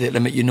didn't go to that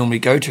limit you normally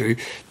go to,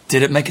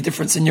 did it make a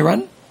difference in your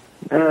run?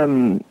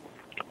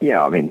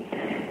 Yeah, I mean,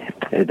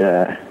 it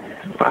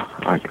well,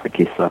 I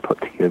guess I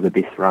put together the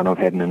best run I've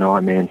had in an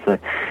Ironman, so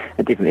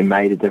it definitely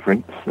made a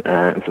difference. It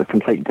was a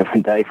completely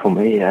different day for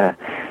me. It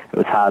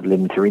was hard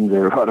letting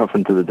Terenzo right off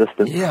into the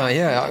distance.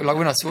 Yeah. Like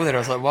when I saw that, I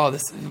was like, wow,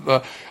 this.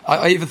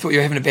 I even thought you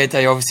were having a bad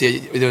day. Obviously,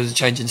 there was a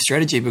change in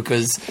strategy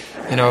because,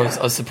 I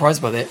was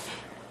surprised by that.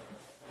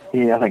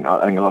 Yeah, I think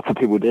lots of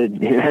people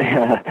did.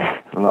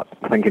 I'm not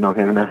thinking of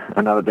having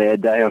another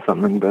bad day or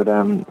something, but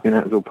it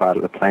was all part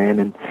of the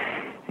plan.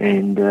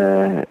 And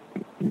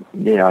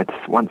I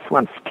just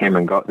once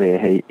Cameron got there,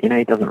 he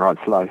doesn't ride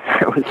slow.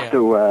 So it was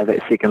still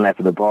that second lap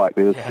of the bike.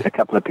 There was a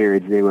couple of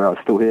periods there where I was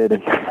still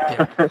hurting.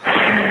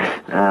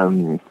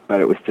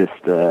 But it was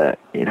just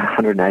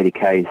 180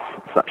 k's,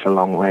 such a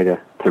long way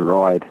to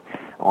ride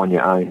on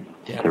your own.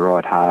 To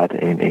ride hard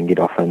and get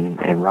off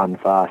and run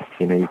fast.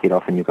 You get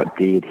off and you've got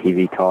dead,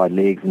 heavy, tired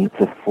legs, and it's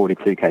a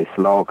 42k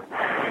slog.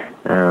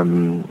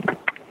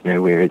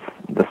 Whereas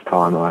this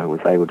time I was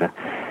able to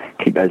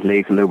keep those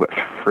legs a little bit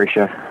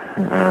fresher,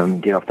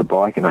 get off the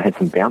bike, and I had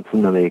some bounce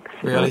in the legs.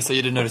 Really? So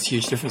you didn't notice a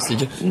huge difference,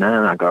 did you?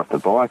 No, I got off the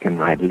bike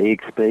and I had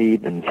leg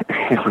speed and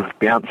it was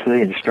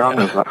bouncy and strong.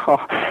 I was like,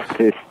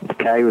 first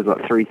K was like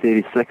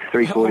 3:36,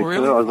 3:42.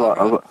 Really? I was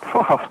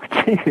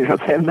like, geez,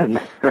 what's happening?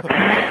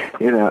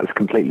 It's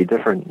completely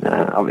different.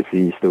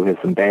 Obviously, you still have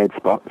some bad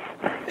spots,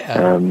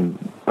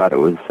 but it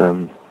was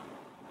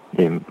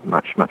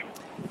much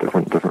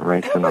different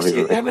race. How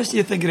much do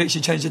you think it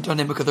actually changed the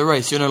dynamic of the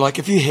race? Like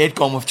if you had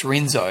gone with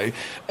Terenzo,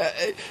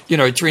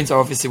 Terenzo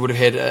obviously would have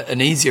had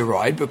an easier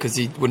ride because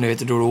he wouldn't have had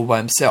to do it all by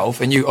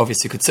himself, and you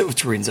obviously could sit with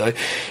Terenzo.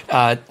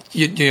 Do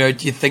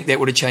you think that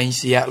would have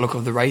changed the outlook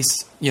of the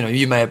race?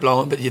 You may have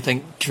blown, but do you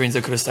think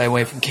Terenzo could have stayed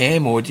away from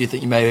Cam, or do you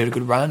think you may have had a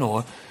good run,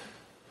 or?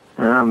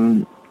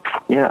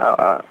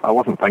 I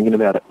wasn't thinking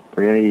about it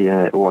really.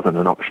 It wasn't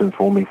an option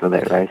for me for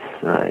that race.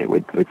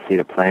 We'd set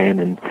a plan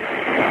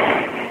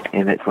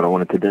and that's what I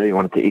wanted to do. I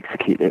wanted to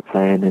execute that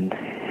plan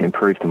and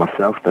prove to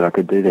myself that I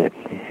could do that.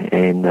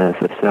 And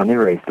so I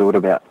never really thought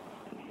about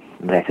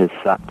that as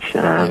such.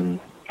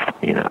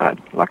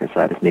 Like I said,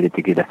 I just needed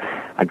to get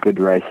a good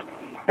race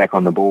back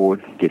on the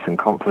board, get some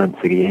confidence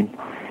again,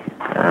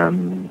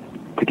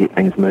 to get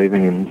things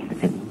moving.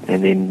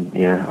 And then,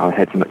 I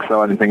had some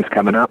exciting things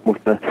coming up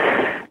with the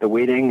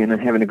wedding and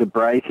having a good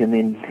break, and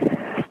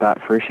then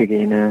start fresh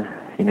again,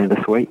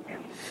 this week.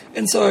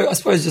 And so I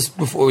suppose just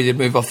before we did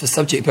move off the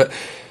subject, but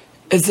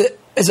is it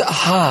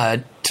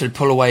hard to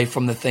pull away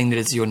from the thing that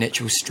is your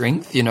natural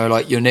strength?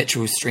 Like your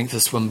natural strength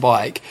is swim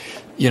bike.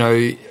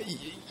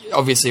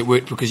 Obviously it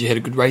worked because you had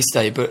a good race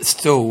day, but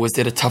still, was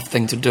that a tough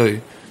thing to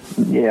do?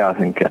 Yeah, I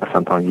think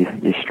sometimes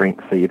your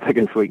strengths are your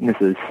biggest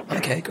weaknesses.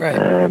 Okay, great.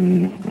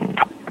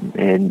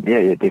 And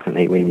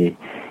definitely when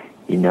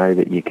you know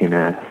that you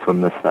can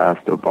swim this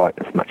fast or bike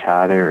this much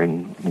harder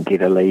and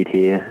get a lead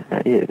here,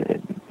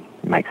 it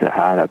makes it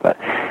harder. But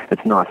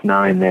it's nice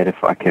knowing that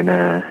if I can,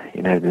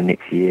 the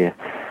next year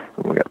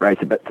we've got to race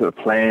a bit to a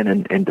plan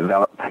and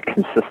develop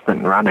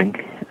consistent running.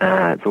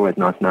 It's always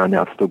nice knowing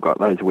that I've still got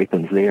those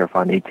weapons there if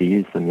I need to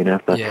use them.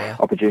 If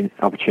the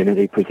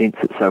opportunity presents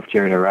itself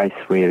during a race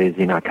where there's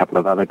a couple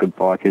of other good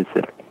bikers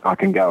that I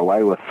can go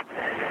away with,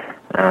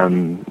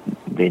 then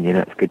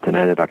it's good to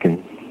know that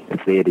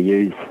it's there to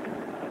use.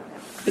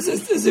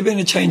 Has there been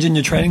a change in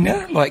your training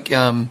now? Like,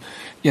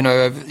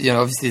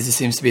 obviously there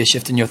seems to be a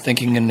shift in your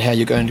thinking and how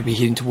you're going to be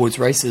heading towards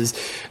races.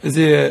 Is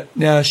there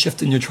now a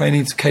shift in your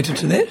training to cater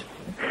to that?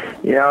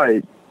 Yeah,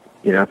 I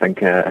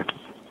think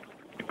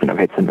I've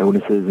had some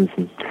illnesses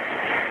and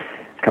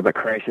a couple of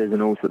crashes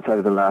and all sorts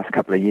over the last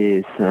couple of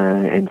years,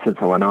 and since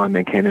I won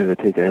Ironman Canada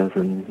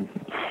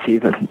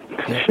 2007,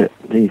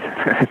 geez,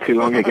 too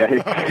long ago.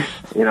 I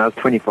was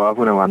 25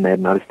 when I won that,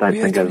 and I just don't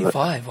think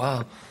 25,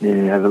 wow.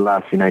 Yeah, over the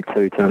last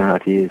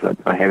 2.5 years,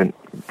 I haven't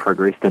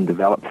progressed and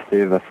developed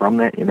further from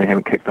that.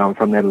 Haven't kicked on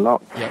from that a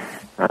lot,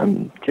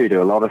 due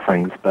to a lot of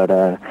things. But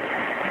I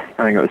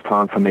think it was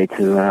time for me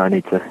to. I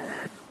need to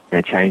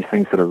change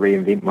things, sort of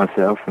reinvent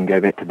myself and go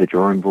back to the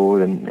drawing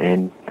board.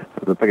 And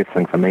the biggest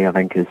thing for me, I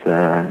think, is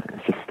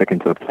just sticking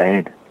to a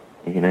plan.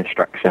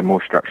 Structure,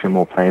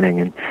 more planning.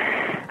 And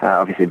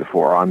obviously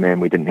before Ironman,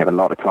 we didn't have a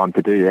lot of time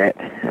to do that.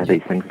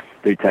 These things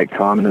do take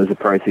time, and it was a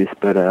process.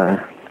 But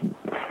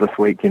this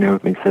week,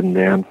 we've been sitting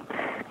down,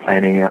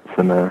 planning out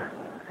some, the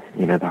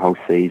whole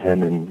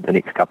season and the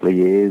next couple of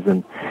years,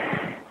 and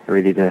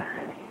ready to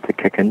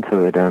kick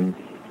into it.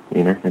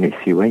 The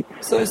next few weeks.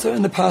 So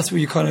in the past, were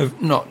you kind of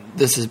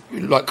this is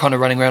like kind of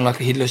running around like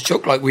a headless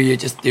chook, like were you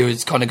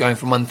was kind of going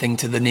from one thing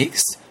to the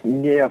next?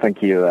 Yeah, I think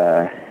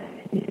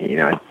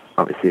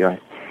obviously I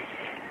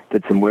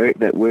did some work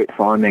that worked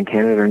for Ironman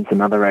Canada and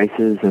some other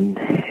races, and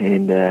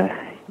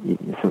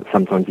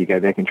sometimes you go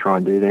back and try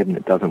and do that and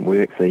it doesn't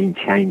work, so you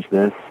can change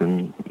this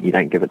and you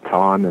don't give it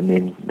time, and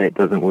then that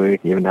doesn't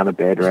work, you have another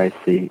bad race,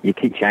 so you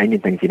keep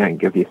changing things. You don't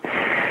give your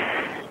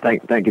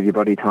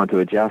body time to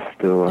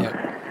adjust, or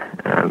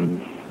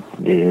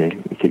you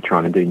keep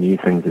trying to do new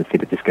things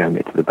instead of just going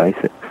back to the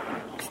basics.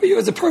 for you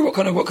as a pro, what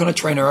kind of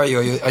trainer are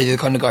you? Are you the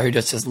kind of guy who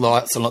just does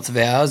lots and lots of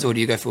hours, or do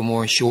you go for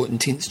more short,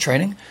 intense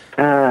training?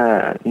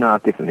 No,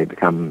 I've definitely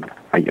become.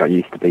 I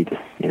used to be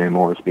just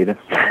more is better,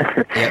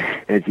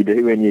 Yep. as you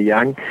do when you're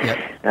young. Yep.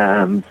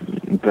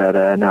 But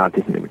no, I've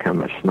definitely become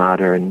much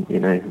smarter, and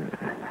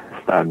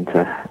starting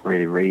to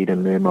really read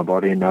and learn my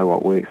body and know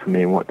what works for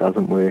me and what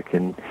doesn't work,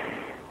 and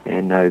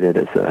know that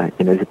it's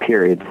there's a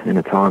period and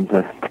a time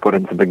to put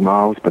in some big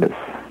miles, but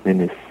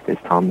then there's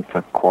time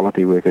for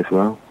quality work as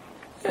well.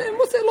 And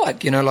what's it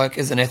like? Like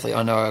as an athlete,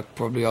 I know I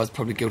was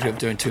probably guilty of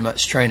doing too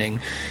much training.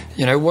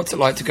 What's it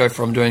like to go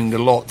from doing the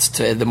lots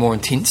to the more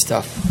intense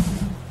stuff?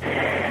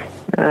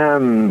 Yeah,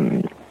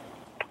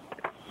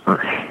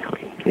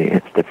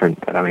 it's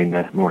different, but I mean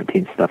the more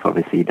intense stuff,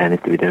 obviously you don't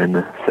have to be doing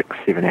the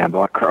 6-7 hour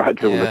bike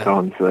rides all the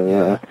time,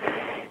 so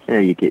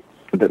you get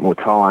a bit more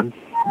time,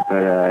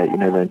 but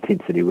the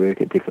intensity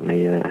work, it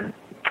definitely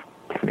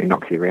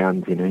knocks you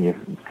around. You're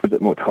a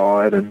bit more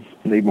tired and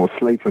need more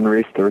sleep and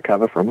rest to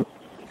recover from it.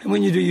 And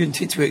when you do your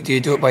intense work, do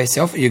you do it by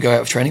yourself or you go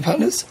out with training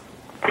partners?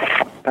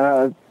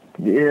 Yeah,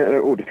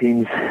 it all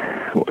depends.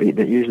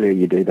 Usually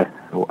you do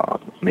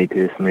me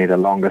personally, the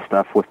longer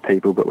stuff with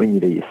people, but when you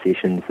do your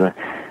sessions, are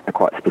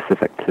quite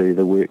specific to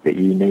the work that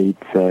you need.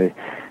 So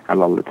a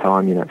lot of the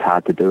time, it's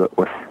hard to do it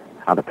with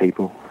other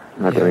people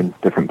doing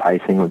different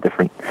pacing or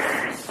different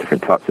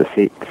types of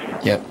sets.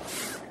 Yep.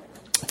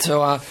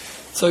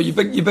 So your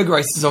big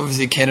races,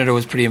 obviously Canada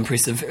was pretty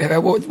impressive.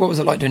 What was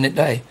it like doing that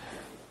day?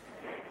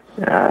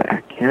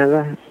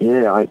 Canada,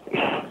 yeah,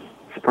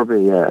 it's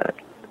probably it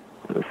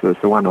was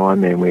the one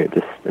Ironman where it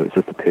was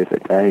just a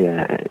perfect day.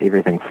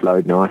 Everything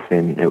flowed nice,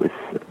 and it was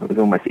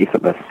almost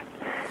effortless.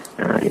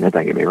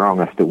 Don't get me wrong,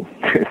 I still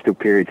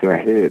periods where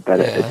I hurt, but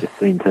it just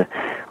seemed to.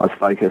 I was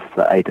focused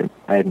for eight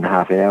and a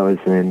half hours,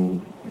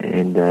 and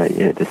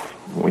just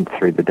went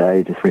through the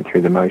day, just went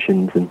through the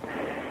motions, and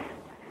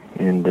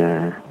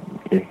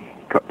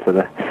got to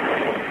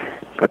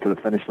the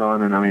finish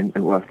line. And I mean,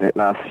 it was that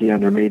last few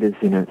hundred meters.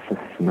 It's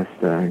the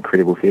most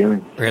incredible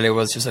feeling. Really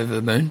was just over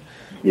the moon.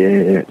 Yeah,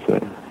 it's a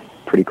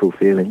pretty cool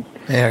feeling.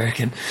 Yeah, I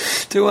reckon.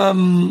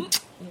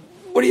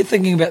 What are you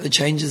thinking about the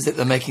changes that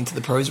they're making to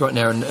the pros right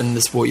now in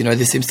the sport?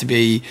 There seems to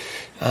be,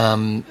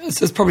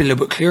 it's probably a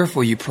little bit clearer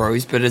for you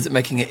pros, but is it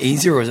making it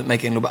easier or is it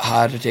making it a little bit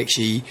harder to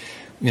actually,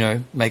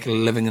 make a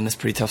living in this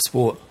pretty tough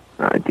sport?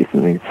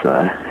 Definitely, it's,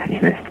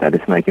 they're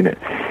just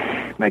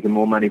making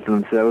more money for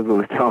themselves all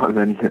the time.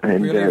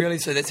 And really?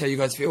 So that's how you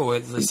guys feel? Or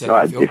is this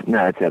how you feel?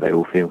 No, it's how they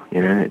all feel.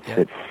 That's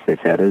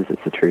how it is.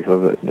 It's the truth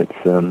of it.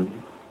 It's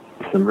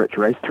some rich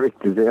race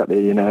directors out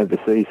there,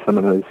 overseas, some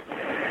of those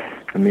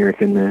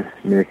American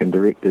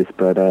directors,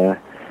 but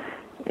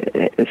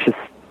it's just,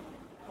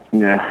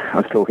 I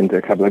was talking to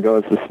a couple of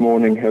guys this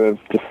morning who have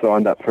just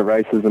signed up for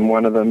races, and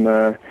one of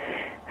them,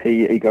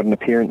 he got an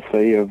appearance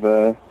fee of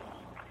I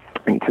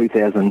think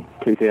 2,000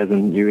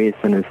 US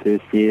in his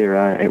first year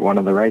at one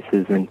of the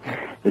races, and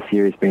this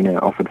year he's been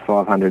offered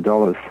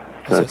 $500.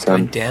 So it's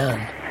going down.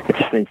 It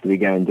just seems to be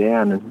going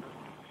down, and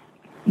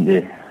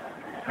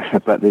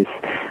but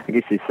I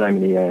guess there's so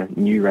many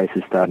new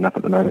races starting up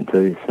at the moment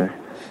too. So,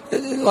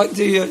 like,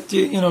 do you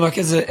like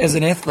as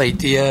an athlete,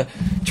 do you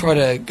try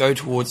to go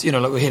towards,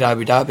 like we had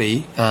Abu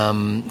Dhabi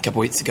a couple of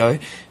weeks ago?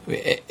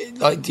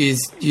 Like, do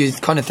you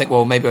kind of think,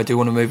 well, maybe I do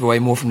want to move away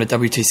more from the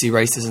WTC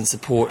races and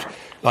support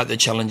like the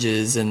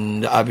challenges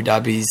and the Abu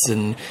Dhabis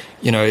and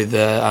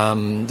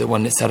the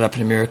one that started up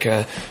in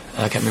America,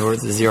 I can't remember what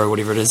it's, the Zero,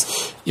 whatever it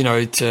is,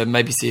 to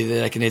maybe see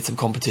that they can add some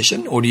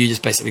competition, or do you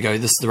just basically go,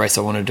 this is the race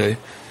I want to do?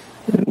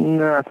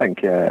 No, I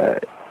think there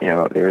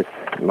is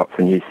lots of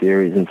new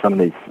series, and some of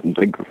these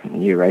big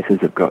new races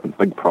have got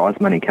big prize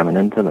money coming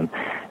into them.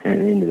 And at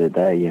the end of the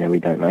day, we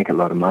don't make a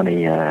lot of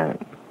money.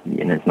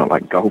 It's not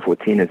like golf or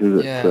tennis, is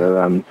it? Yeah.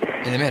 So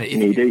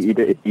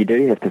you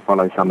do have to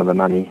follow some of the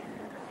money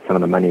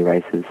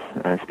races,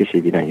 especially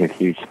if you don't have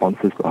huge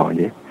sponsors behind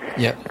you.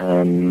 Yeah.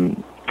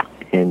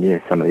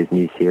 And some of these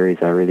new series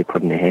are really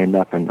putting their hand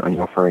up and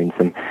offering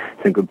some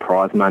good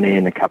prize money,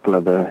 and a couple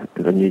of the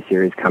new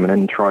series coming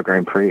in.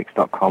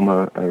 TryGrandPrix.com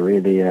are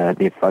really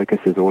their focus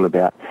is all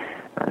about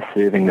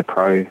serving the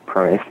pro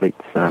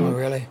athletes. Oh,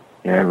 really?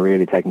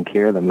 Really taking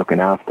care of them, looking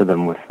after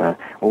them with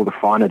all the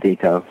finer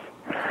details.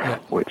 Yeah.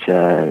 Which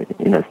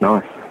it's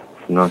nice.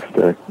 It's nice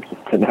to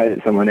know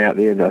that someone out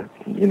there that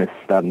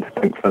starting to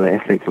think for the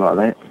athletes like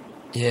that.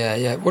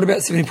 Yeah. What about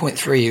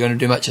 70.3? You going to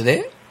do much of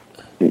that?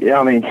 Yeah,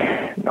 I mean,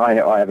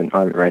 I haven't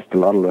raced a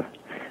lot of the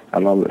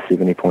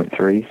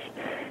 70.3s,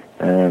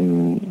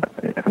 and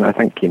I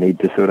think you need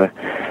to sort of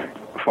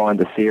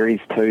find a series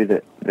too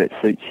that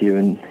suits you,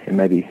 and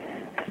maybe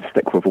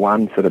stick with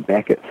one, sort of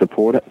back it,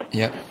 support it.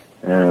 Yeah.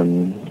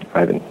 I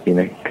haven't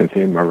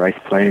confirmed my race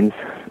plans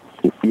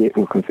yet.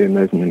 We'll confirm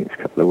those in the next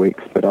couple of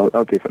weeks, but I'll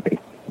definitely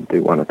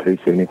do one or two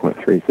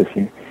 70.3s this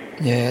year.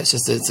 Yeah, it's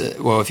just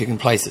if you can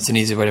place, it's an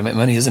easy way to make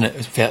money, isn't it?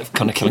 Without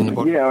kind of killing the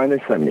body. Yeah, and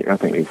there's so many. I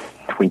think there's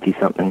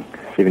 20-something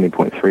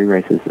 70.3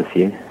 races this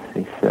year.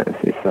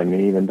 There's so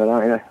many of them. But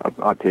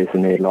I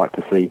personally like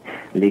to see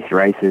less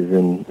races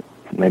and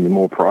maybe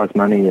more prize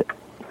money at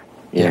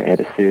at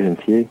a certain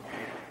few.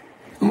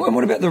 And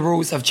what about the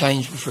rules have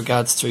changed with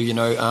regards to,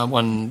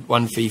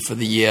 one fee for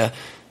the year,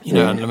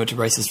 unlimited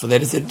races for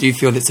that? Do you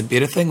feel that's a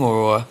better thing,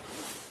 or?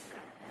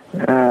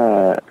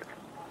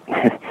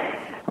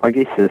 I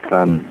guess if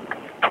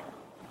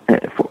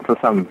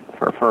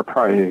for a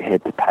pro who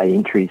had to pay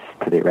entries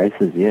to their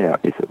races, I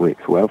guess it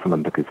works well for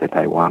them because they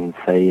pay one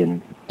fee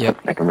and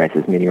they can race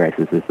as many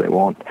races as they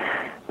want.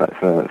 But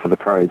for the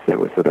pros that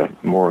were sort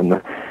of more on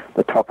the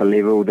topper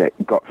level, that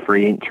got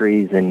free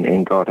entries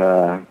and got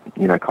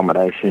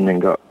accommodation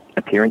and got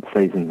appearance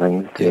fees and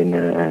things, then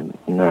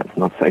it's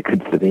not so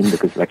good for them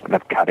because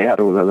they've cut out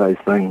all of those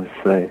things.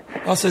 So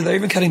they're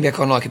even cutting back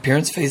on like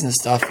appearance fees and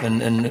stuff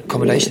and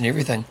accommodation and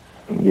everything.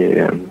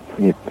 Yeah,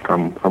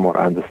 from what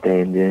I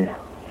understand, yeah.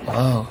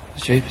 Wow,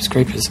 jeepers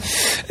creepers.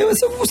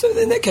 So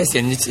in that case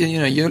then, it's,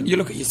 you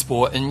look at your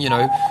sport and,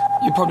 you're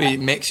probably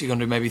max you're going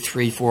to do maybe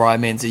 3-4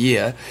 Ironmans a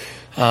year.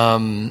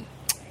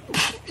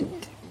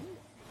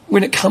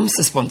 When it comes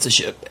to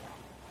sponsorship,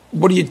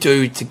 what do you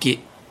do to get,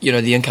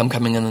 the income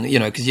coming in,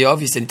 because you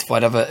obviously need to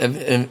find other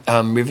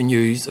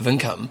revenues of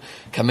income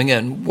coming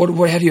in. How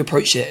do you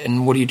approach that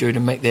and what do you do to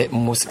make that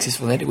more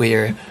successful in that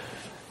area?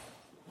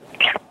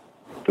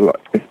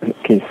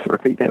 Can you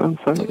repeat that one?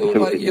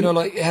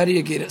 Sorry? How do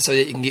you get it so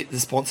that you can get the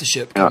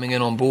sponsorship coming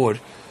in on board?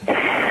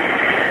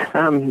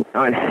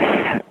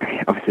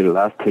 Obviously, the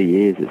last 2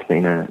 years it's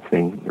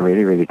been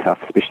really, really tough,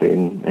 especially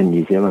in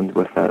New Zealand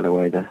with the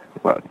way the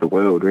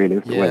world really,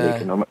 with the way the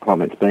economic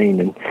climate's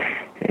been,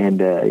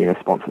 and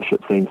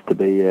sponsorship seems to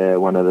be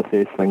one of the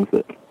first things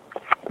that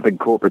big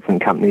corporates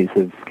and companies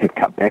have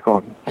cut back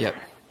on. Yep.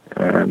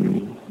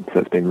 So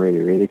it's been really,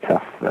 really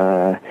tough.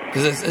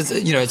 Because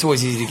it's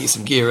always easy to get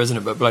some gear, isn't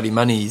it? But bloody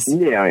money's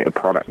a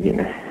product,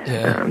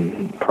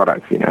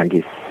 products, I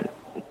guess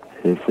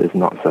is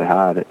not so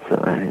hard.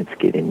 It's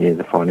getting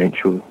the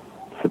financial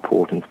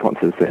support and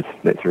sponsors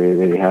that's really,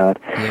 really hard.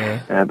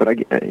 Yeah. But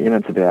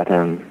it's about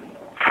a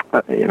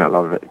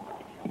lot of it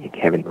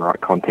having the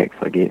right contacts,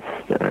 I guess,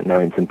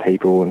 knowing some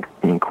people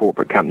and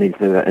corporate companies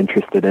that are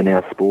interested in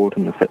our sport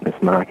and the fitness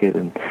market,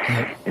 and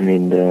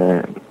then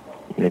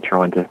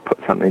trying to put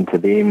something to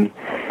them,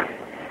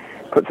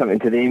 so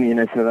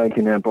they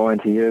can buy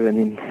into you. And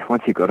then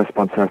once you've got a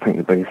sponsor, I think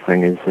the biggest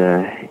thing is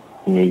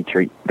you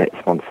treat that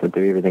sponsor,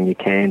 do everything you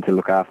can to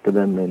look after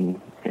them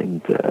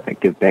and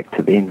give back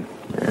to them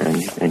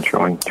and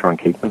try and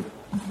keep them.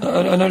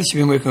 I noticed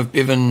you've been working with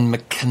Bevan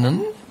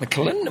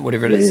McKillen,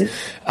 whatever it is,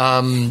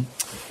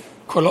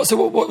 quite a lot. So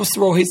what's the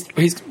role he's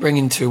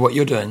bringing to what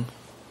you're doing?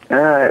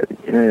 I've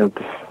just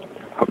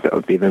hooked up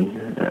with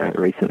Bevan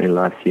recently, the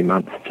last few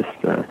months, just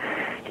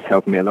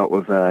helping me a lot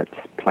with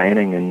just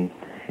planning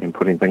and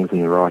putting things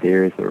in the right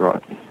areas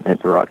at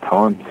the right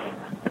times.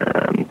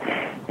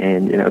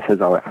 And it's his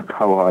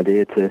whole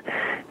idea to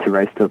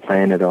race to a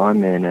plan at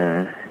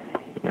Ironman.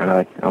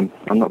 I'm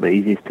not the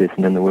easiest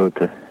person in the world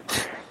to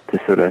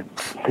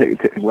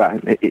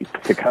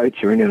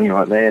coach or anything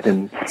like that,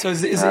 and so I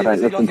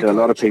don't listen to a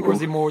lot of people.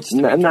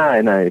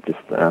 No, just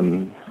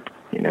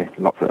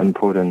lots of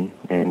input and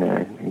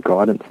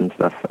guidance and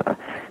stuff.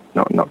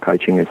 Not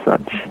coaching as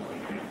such,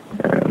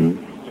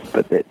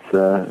 but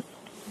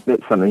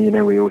that's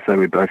something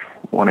we both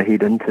want to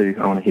head into.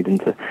 I want to head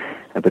into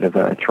a bit of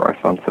a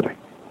triathlon sort of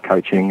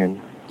coaching and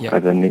over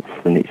the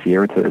next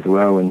year or two as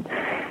well, and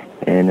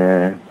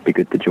be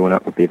good to join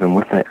up with Bevan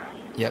with that.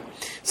 Yep.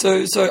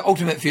 So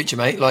ultimate future,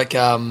 mate. Like,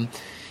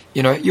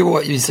 you're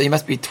what? So you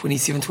must be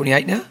 27,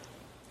 28 now.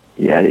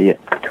 Yeah,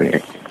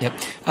 28. Yep.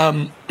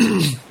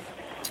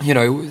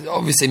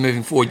 Obviously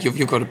moving forward,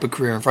 you've got a big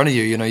career in front of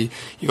you. You've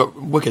got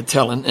wicked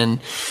talent, and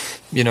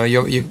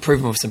you've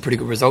proven with some pretty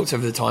good results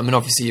over the time. And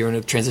obviously, you're in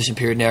a transition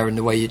period now in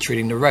the way you're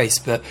treating the race.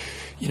 But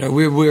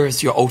where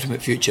is your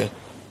ultimate future?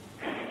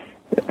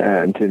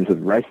 In terms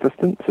of race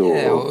distance,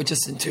 or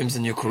just in terms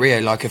of your career,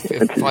 like if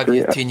 5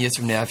 years, 10 years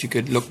from now, if you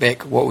could look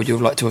back, what would you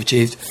have liked to have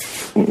achieved?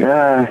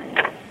 I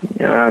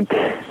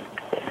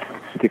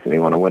definitely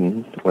want to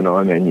win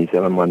Ironman in New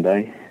Zealand one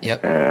day.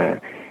 Yep.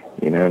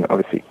 And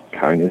obviously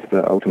Kona is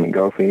the ultimate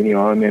goal for any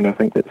Ironman. I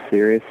think that's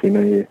serious.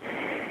 To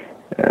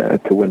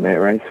win that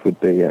race would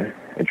be a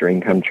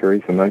dream come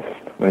true for most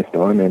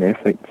Ironman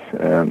athletes.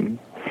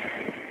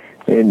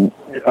 And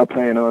I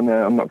plan on,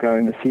 I'm not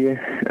going this year,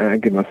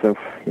 give myself,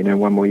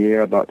 one more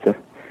year. I'd like to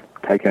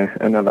take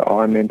another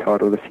Ironman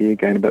title this year,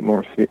 gain a bit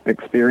more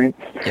experience.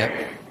 Yep.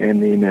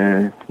 And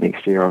then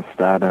next year I'll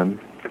start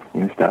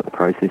the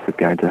process of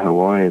going to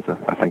Hawaii.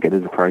 I think it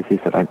is a process.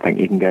 I don't think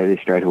you can go there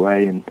straight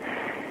away and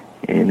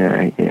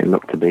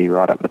look to be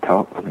right up the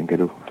top. I think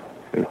it'll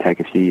take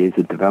a few years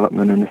of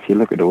development. And if you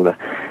look at all the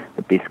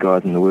best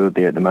guys in the world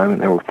there at the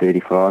moment, they're all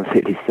 35,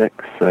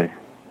 36, so...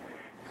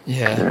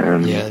 Yeah,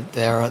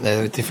 they are, aren't they?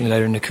 They're definitely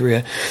later in their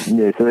career.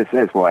 Yeah, so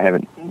that's why I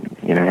haven't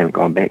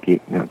gone back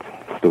yet. I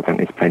still think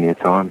there's plenty of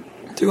time.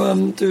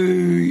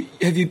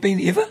 Have you been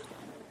ever?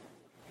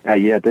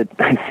 Yeah, I did.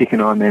 The second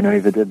Ironman I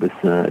ever did was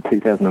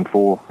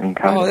 2004 in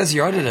Kona. Oh, that's the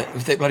year I did it,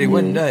 with that bloody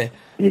wind, eh?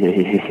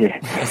 Yeah.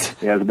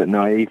 I was a bit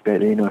naive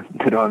back then. I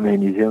did Ironman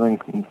New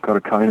Zealand and got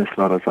a Kona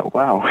slot. I was like,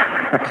 wow.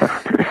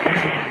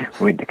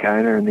 Went to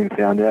Kona and then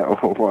found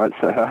out why it's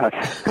so hard.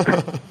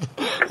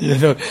 Yeah,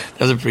 no, that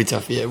was a pretty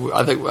tough year.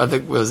 I think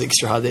it was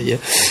extra hard that year.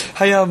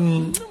 Hey,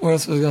 what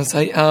else was I going to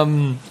say?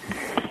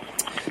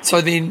 So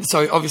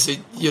obviously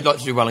you'd like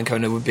to do well in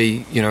Kona would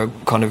be,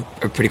 kind of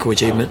a pretty cool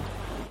achievement.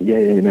 Yeah,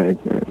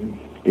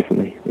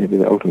 definitely. It'd be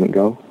the ultimate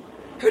goal.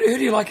 Who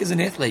do you like as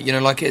an athlete?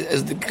 Like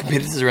as the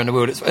competitors around the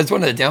world, it's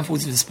one of the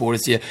downfalls of the sport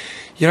is you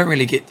don't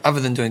really get, other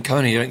than doing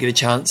Kona, you don't get a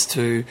chance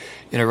to,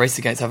 race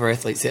against other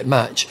athletes that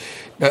much.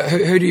 But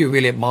who do you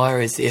really admire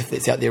as the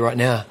athletes out there right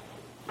now?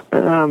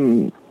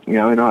 I'm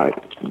a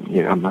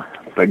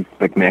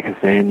big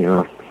Macca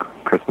fan,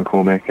 Chris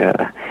McCormack.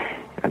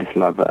 I just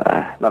love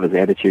his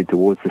attitude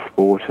towards the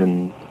sport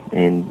and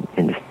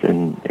just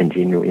in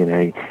general,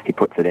 he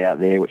puts it out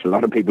there, which a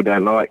lot of people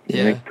don't like.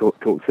 Yeah.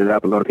 Talks it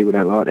up. A lot of people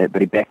don't like that,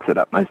 but he backs it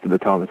up most of the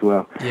time as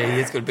well. Yeah,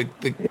 he's got a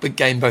big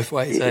game both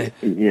ways. Yeah,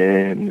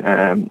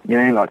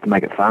 he likes to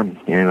make it fun.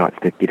 He likes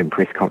to get in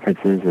press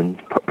conferences and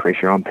put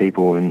pressure on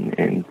people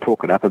and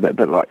talk it up a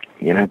bit like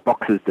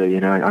boxers do.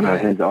 I know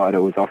his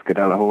idol was Oscar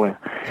De La Hoya.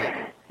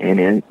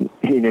 And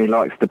he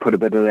likes to put a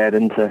bit of that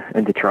into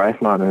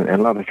triathlon, and a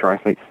lot of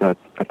triathletes are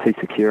too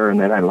secure, and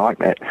they don't like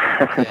that.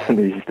 As soon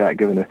as you start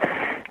giving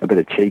a bit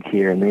of cheek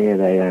here and there,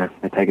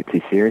 they take it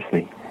too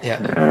seriously. Yeah.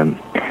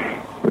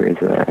 Whereas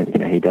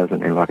he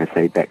doesn't, and like I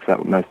say, he backs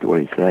up most of what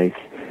he says.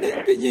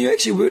 But you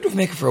actually worked with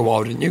Macca for a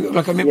while, didn't you?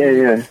 Like I remember,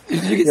 yeah.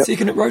 Did you get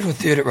second at Road or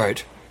third at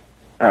Road?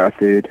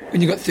 Third.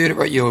 When you got third at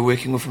Road, you were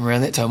working with him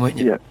around that time, weren't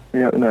you?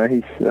 Yeah. No,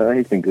 he's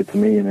been good to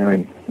me,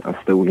 and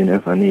I still,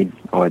 if I need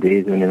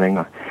ideas or anything,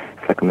 I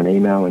flick him an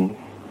email and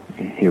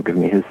he'll give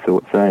me his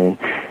thoughts. And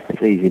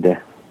it's easy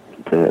to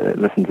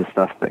listen to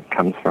stuff that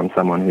comes from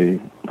someone who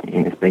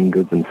has been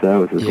good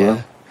themselves as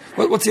well.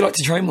 What's he like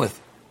to train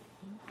with?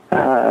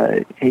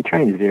 He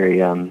trains very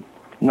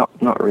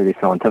not really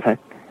scientific,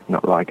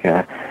 not like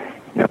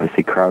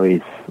obviously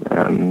Crowley's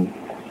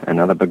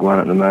another big one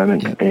at the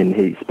moment, and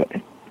he's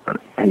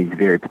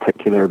very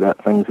particular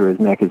about things, whereas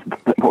Mac is a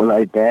bit more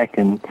laid back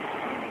and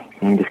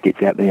just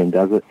gets out there and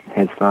does it,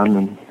 has fun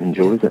and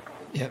enjoys it.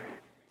 Yeah.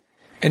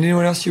 And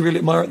anyone else you really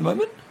admire at the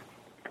moment?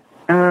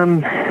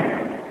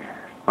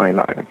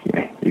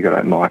 You got to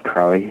admire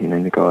Crowley.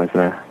 The guy's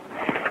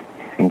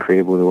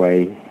incredible the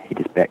way he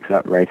just backs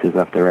up races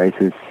after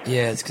races.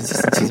 Yeah, his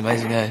consistency's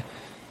amazing, eh?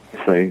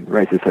 So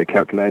races so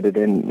calculated,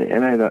 and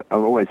I've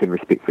always had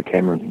respect for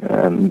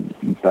Cameron,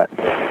 but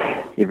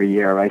every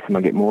year I race him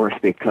I get more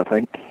respect, I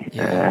think.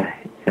 Yeah.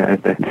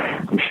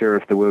 I'm sure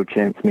if the world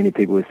champs, many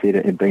people have said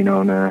it, had been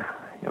on the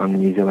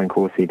New Zealand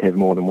course, he'd have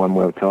more than one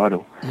world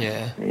title.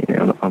 Yeah.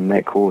 On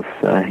that course,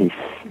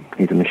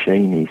 he's a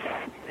machine.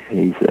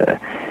 He's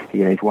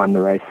won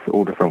the race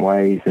all different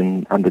ways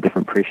and under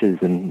different pressures.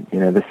 And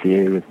this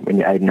year, when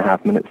you're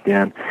 8.5 minutes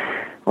down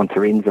on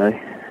Terenzo,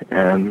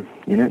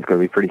 it's got to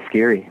be pretty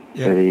scary.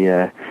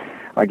 Yeah.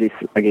 But I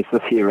guess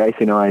this year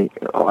racing, I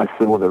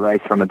saw the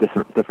race from a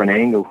different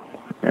angle,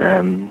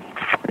 and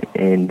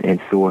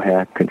saw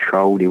how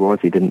controlled he was.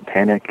 He didn't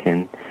panic,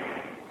 and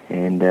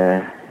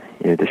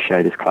just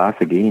showed his class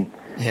again.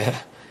 Yeah.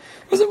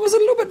 Was it a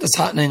little bit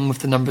disheartening with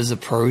the numbers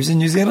of pros in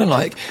New Zealand?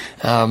 Like,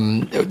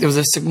 there was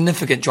a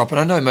significant drop, and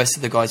I know most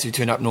of the guys who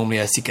turn up normally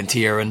are second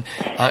tier and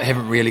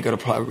haven't really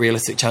got a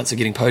realistic chance of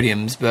getting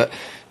podiums, but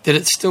did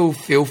it still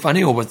feel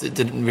funny, or did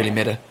it really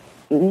matter?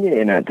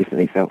 Yeah, no, it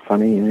definitely felt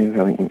funny.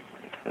 I think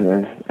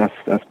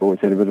us boys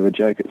had a bit of a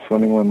joke at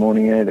swimming one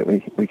morning, that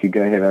we could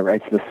go have our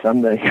race this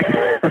Sunday.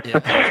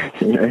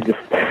 Yeah.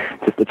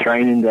 Just a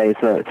training day.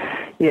 So,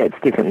 yeah, it's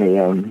definitely,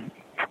 I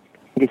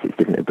guess it's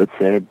definitely a bit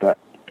sad, but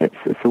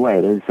it's the way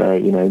it is.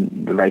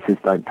 The races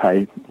don't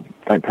pay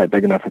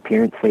big enough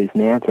appearance fees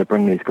now to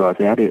bring these guys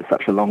out here. It's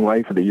such a long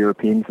way for the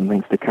Europeans and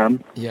things to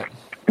come. Yeah.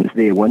 It's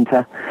their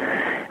winter,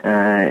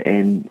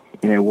 and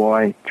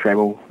why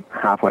travel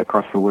halfway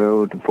across the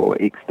world for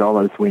X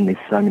dollars when there's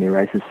so many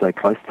races so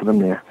close to them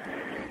now?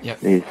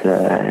 Yep.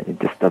 It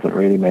just doesn't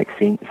really make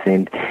sense,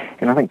 and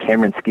I think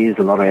Cameron scares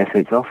a lot of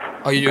athletes off.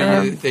 Oh,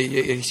 you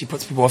do? She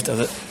puts people off, does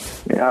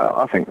it? Yeah,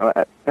 I think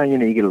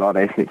you get a lot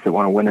of athletes that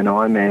want to win an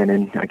Ironman,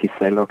 and I guess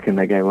they look and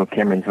they go, well,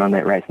 Cameron's won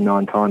that race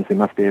 9 times. There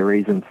must be a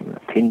reason.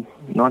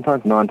 9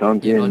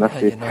 times.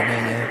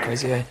 Yeah,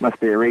 crazy. Eh? Must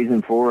be a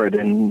reason for it,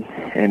 and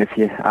if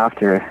you're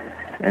after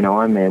an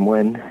Ironman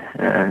win,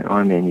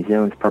 Ironman New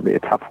Zealand's probably a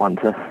tough one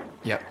to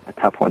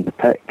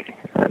pick.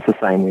 It's the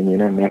same when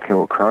Macca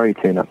or Crowe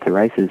turn up to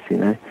races.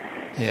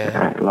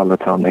 Yeah. A lot of the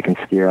time they can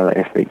scare other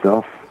athletes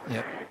off.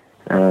 Yeah.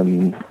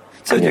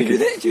 So do you do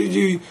that? Do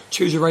you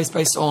choose a race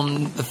based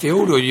on the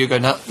field, or do you go,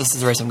 no, this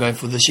is the race I'm going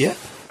for this year?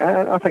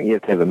 I think you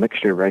have to have a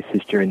mixture of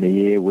races during the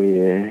year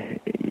where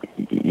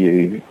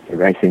you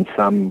race in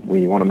some where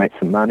you want to make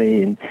some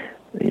money, and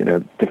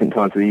different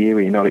times of the year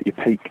where you're not at your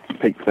peak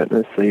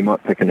fitness, so you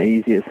might pick an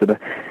easier sort of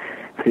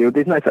field.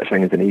 There's no such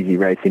thing as an easy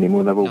race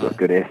anymore. They've all got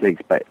good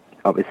athletes, but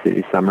obviously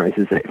there's some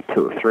races that have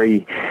 2 or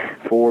 3,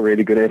 4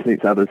 really good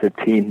athletes, others have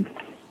 10.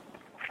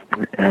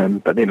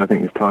 But then I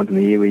think there's times in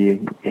the year where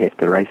you have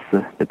to race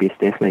the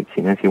best athletes,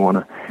 if you want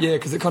to. Yeah,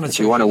 because it kind of takes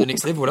you to the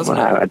next level, doesn't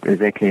it?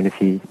 Exactly, and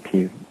if you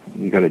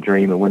got a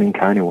dream of winning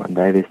Kona one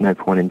day, there's no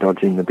point in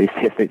dodging the best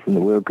athletes in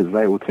the world because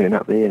they will turn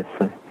up there.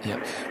 So.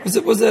 Yeah.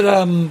 Was it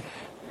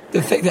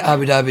the fact that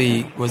Abu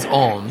Dhabi was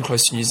on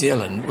close to New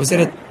Zealand, was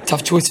that a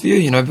tough choice for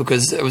you?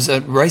 Because it was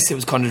a race that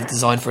was kind of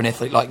designed for an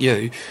athlete like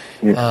you.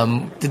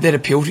 Yeah. Did that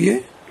appeal to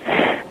you?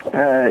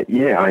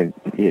 The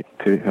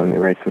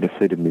race would have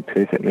suited me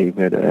perfectly,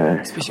 but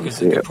especially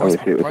because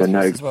obviously it was a no.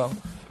 As well.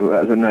 It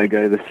was a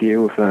no-go this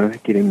year with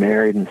getting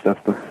married and stuff.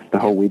 The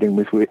whole wedding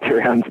was worked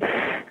around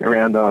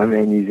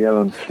Ironman New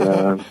Zealand.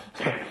 So,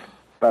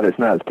 but it's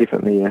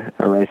definitely a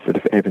race that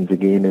if it happens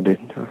again,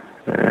 it's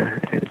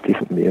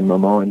definitely in my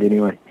mind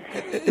anyway.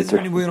 Is there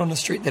any word on the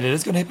street that it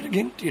is going to happen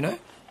again? Do you know?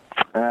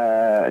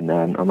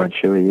 No, I'm not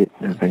sure yet.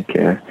 I think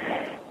it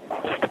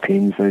just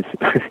depends. Those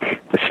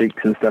the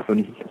sheiks and stuff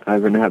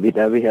over in Abu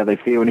Dhabi, how they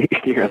feel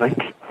next year, I think.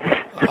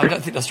 I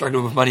don't think they're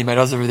struggling with money, mate.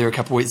 I was over there a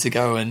couple of weeks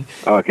ago, and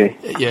okay.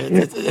 Yeah.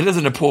 It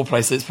isn't a poor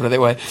place. Let's put it that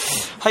way.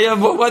 Hey,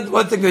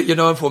 one thing that you're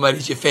known for, mate,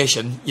 is your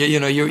fashion. I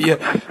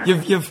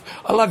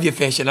love your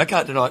fashion. I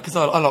can't deny it because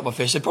I like my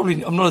fashion.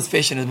 Probably I'm not as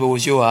fashionable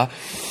as you are.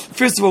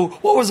 First of all,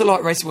 what was it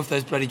like racing with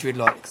those bloody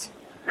dreadlocks?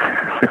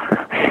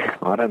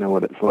 I don't know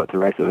what it's like to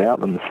race without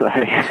them, so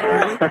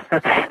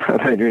I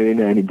don't really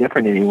know any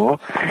different anymore.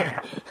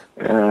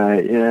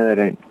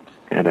 I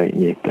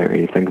don't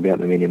really think about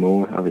them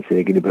anymore. Obviously,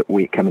 they get a bit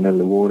wet coming out of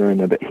the water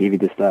and a bit heavy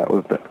to start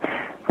with, but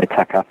they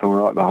tuck up all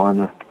right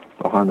behind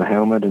the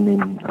helmet, and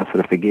then I sort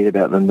of forget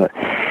about them. But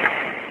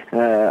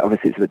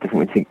obviously, it's a bit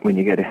different when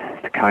you go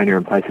to Kona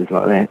and places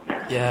like that.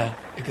 Yeah,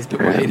 it gets a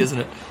bit more heat, isn't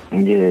it?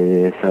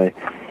 Yeah. So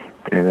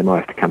they might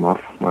have to come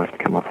off.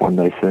 One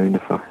day soon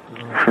if I.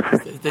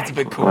 That's a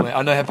big call, mate.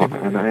 I know how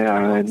people.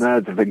 I know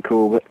it's a big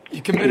call, but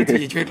you're committed to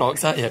your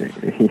dreadlocks, aren't you?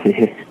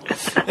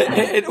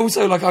 Yeah. And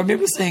also, I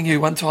remember seeing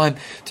you one time.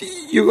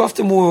 You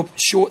often wore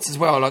shorts as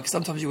well.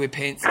 Sometimes you wear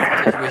pants,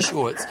 sometimes you wear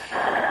shorts.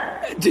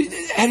 How do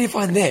you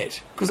find that?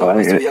 Because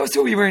I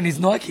saw you wearing these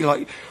Nike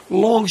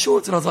long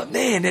shorts, and I was like,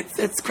 man,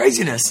 that's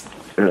craziness.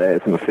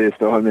 It's my first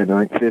time,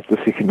 first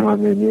or second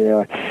time, and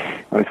yeah,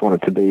 I just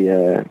wanted to be.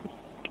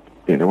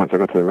 Once I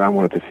got to the run, I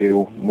wanted to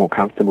feel more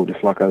comfortable,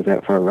 just like I was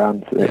out for a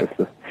run. So that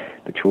was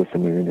the choice of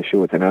wearing the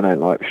shorts. And I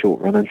don't like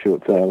short running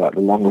shorts; I like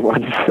the longer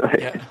ones. So.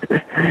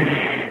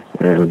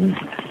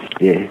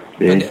 Yeah.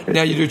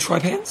 Now you do tri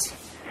pants?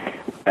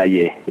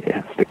 Yeah.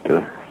 I stick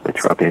to the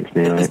tri pants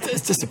now.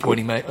 It's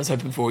disappointing, mate. I was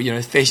hoping for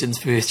fashions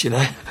first,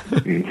 Yeah.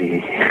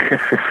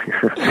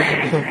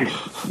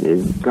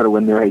 Got to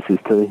win the races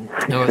too.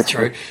 No, that's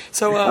true.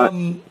 So,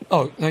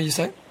 no, you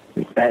say?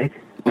 Hey.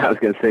 I was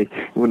going to say, you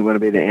wouldn't want to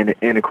be the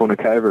Anna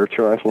Kournikova of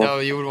triathlon. No,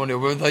 you wouldn't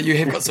want to. You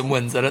have got some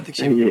wins. I don't think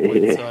she would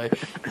win, so I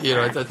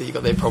don't think you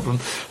got that problem.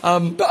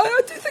 But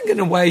I do think in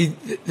a way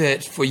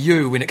that for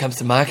you, when it comes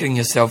to marketing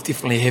yourself,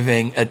 definitely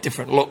having a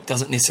different look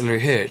doesn't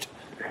necessarily hurt.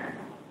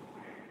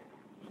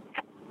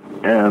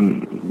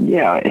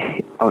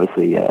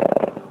 Obviously,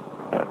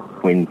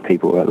 when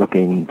people are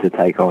looking to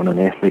take on an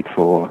athlete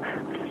for,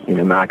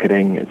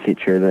 marketing,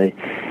 etc.,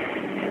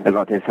 they'd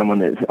like to have someone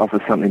that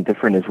offers something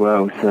different as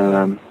well.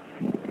 So,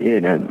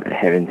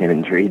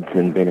 having dreads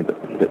and being a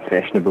bit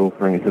fashionable,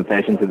 bringing some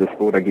fashion to the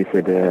sport, I guess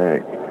it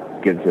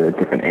gives a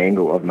different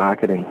angle of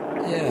marketing.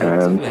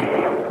 Yeah,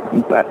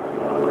 but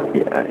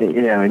at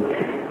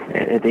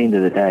the end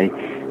of the day,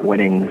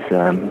 winning's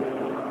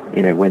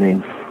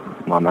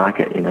my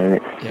market.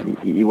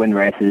 You win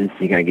races,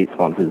 you're going to get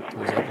sponsors.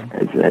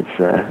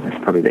 It's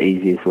probably the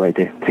easiest way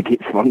to get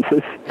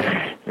sponsors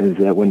is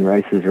win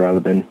races rather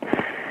than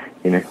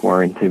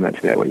worrying too much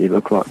about what you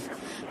look like.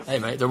 Hey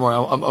mate, don't worry.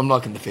 I'm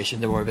liking the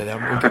fashion. Don't worry about that.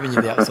 I'm giving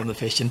you the outs on the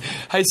fashion.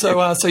 Hey,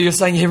 so you're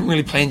saying you haven't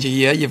really planned your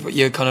year.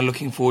 You're kind of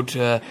looking forward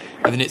to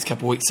over the next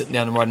couple of weeks sitting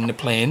down and writing a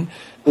plan.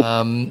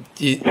 You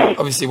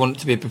obviously want it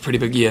to be a pretty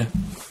big year.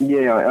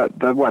 Yeah,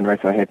 the one race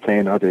I had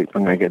planned, I'm going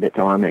to go that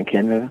to Ironman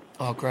Canada.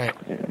 Oh, great.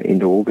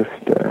 End of August.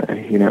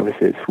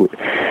 Obviously it's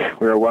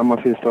where I won my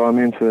first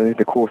Ironman, so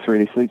the course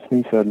really suits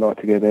me. So I'd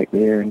like to go back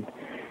there and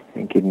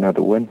get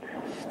another win.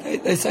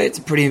 They say it's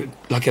a pretty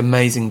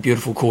amazing,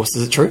 beautiful course.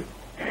 Is it true?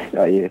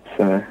 Yeah, it's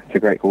a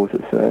great course.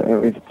 It's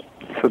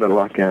sort of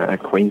like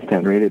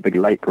Queenstown, really. A big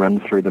lake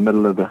runs through the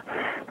middle of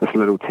this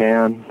little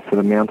town, sort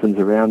of mountains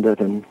around it,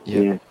 and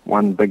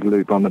one big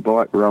loop on the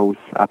bike rolls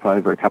up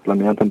over a couple of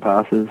mountain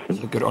passes. And,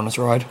 it's a good, honest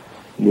ride.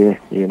 Yeah,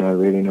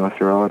 really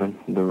nice ride, and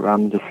the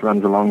run just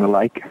runs along the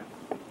lake.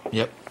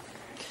 Yep.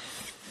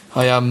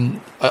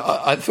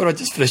 I thought I'd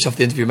just finish off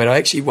the interview, mate. I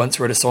actually once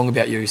wrote a song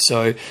about you,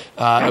 so it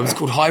was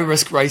called High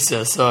Risk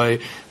Racer. So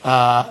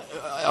I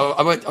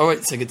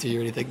won't sing it to you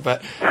or anything,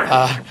 but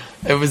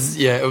it was.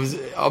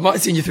 I might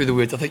send you through the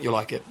words. I think you'll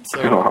like it.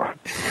 So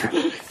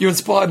you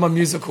inspired my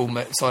musical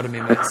side of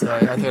me, mate. So I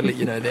thought I'd let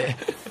you know there.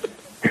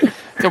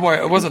 Don't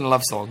worry, it wasn't a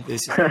love song.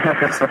 Let's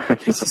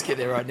just get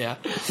there right now.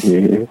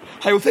 Yeah.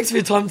 Hey, well, thanks for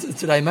your time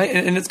today, mate.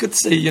 And it's good to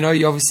see,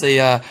 you're obviously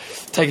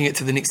taking it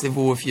to the next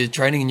level with your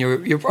training, and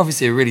you're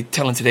obviously a really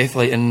talented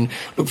athlete, and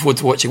look forward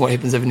to watching what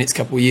happens over the next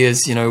couple of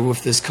years,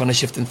 with this kind of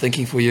shift in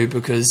thinking for you,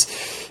 because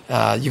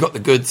you got the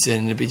goods,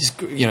 and it'd be just,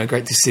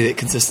 great to see that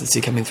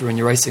consistency coming through in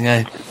your racing,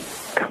 eh?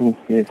 Cool.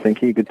 Yeah,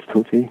 thank you. Good to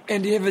talk to you.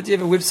 And do you have a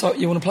website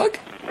you want to plug?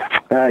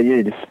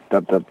 Yeah, just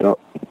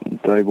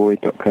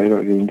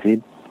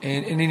www.doughboy.co.nz.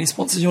 And any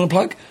sponsors you want to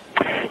plug?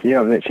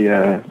 Yeah, I've actually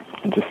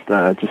just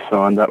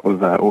signed up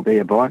with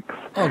Orbea Bikes.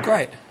 Oh,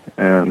 great.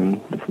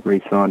 Just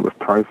re-signed with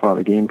Profile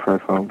again,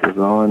 Profile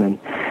Design,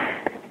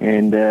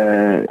 and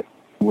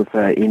with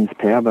Ems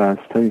Power Bars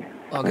too.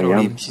 Oh, good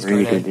on Em. She's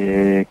really great, good.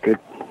 Yeah, good.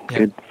 Yep.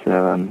 Good.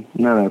 So,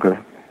 I've got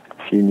a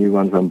few new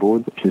ones on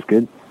board, which is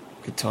good.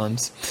 Good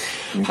times.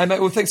 Hey,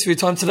 mate, well, thanks for your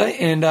time today,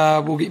 and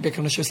we'll get back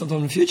on the show sometime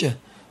in the future.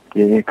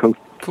 Yeah, cool.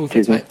 Cool,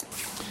 Cheers, thanks, mate.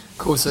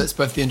 Cool, so that's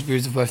both the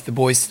interviews of both the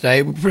boys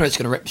today. We're pretty much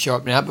going to wrap the show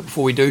up now, but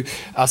before we do,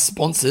 our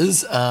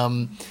sponsors.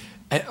 I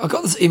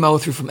got this email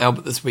through from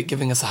Albert this week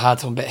giving us a hard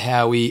time about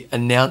how we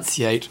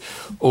enunciate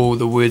all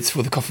the words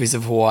for the Coffees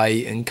of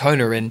Hawaii and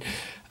Kona, and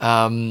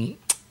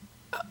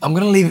I'm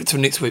going to leave it till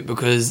next week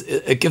because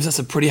it gives us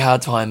a pretty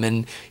hard time.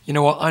 And you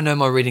know what? I know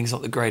my reading's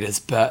not the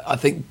greatest, but I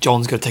think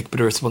John's got to take a bit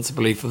of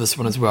responsibility for this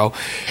one as well.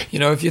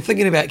 If you're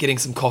thinking about getting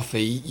some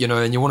coffee,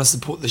 and you want to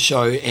support the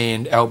show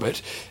and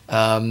Albert,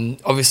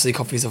 obviously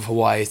Coffees of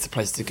Hawaii is the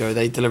place to go.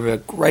 They deliver a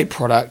great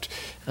product.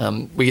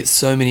 We get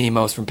so many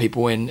emails from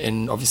people,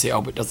 and obviously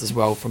Albert does as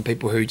well, from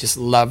people who just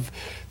love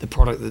the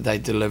product that they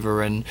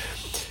deliver. And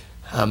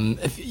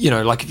if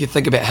you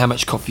think about how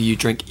much coffee you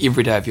drink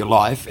every day of your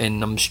life,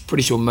 and I'm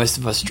pretty sure most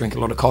of us drink a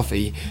lot of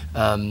coffee,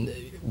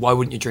 why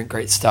wouldn't you drink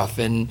great stuff?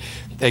 And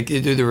they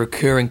do the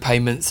recurring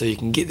payment, so you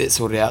can get that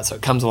sorted out, so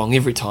it comes along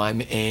every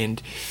time. And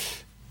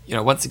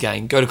once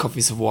again, go to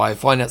Coffees of Hawaii,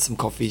 find out some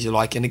coffees you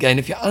like, and again,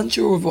 if you're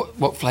unsure of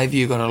what flavour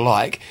you're going to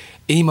like,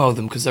 email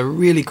them, because they're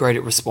really great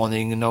at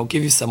responding, and they'll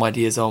give you some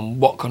ideas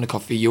on what kind of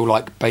coffee you'll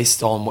like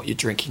based on what you're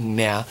drinking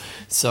now.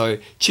 So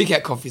check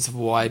out Coffees of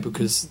Hawaii,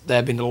 because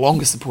they've been the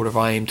longest supporter of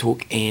IM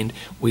Talk, and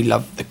we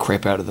love the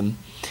crap out of them.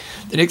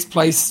 The next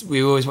place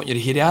we always want you to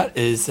head out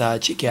is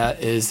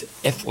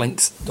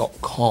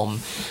athlinks.com.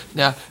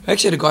 Now, I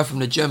actually had a guy from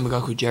the gym, a guy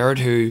called Jared,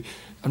 who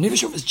I'm never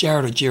sure if it's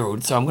Jared or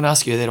Gerald, so I'm going to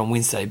ask you that on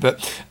Wednesday, but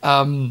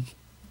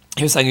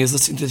he was saying he was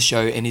listening to the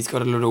show, and he's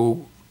got a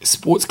little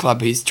sports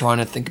club he's trying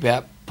to think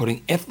about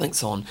putting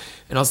Athlinks on,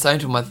 and I was saying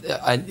to him,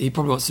 he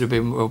probably wants to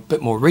do a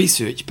bit more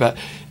research, but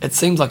it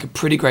seems like a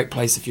pretty great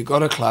place if you've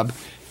got a club,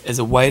 as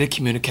a way to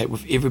communicate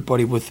with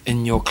everybody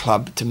within your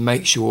club, to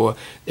make sure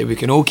that we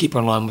can all keep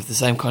online with the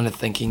same kind of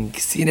thinking,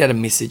 send out a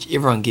message,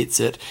 everyone gets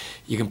it.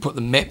 You can put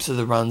the maps of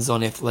the runs on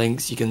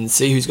Athlinks, you can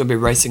see who's going to be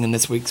racing in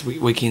this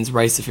weekend's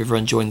race if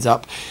everyone joins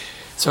up.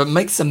 So it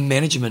makes the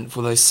management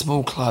for those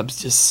small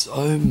clubs just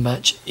so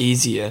much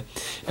easier.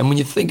 And when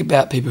you think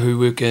about people who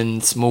work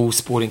in small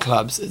sporting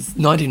clubs, it's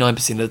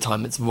 99% of the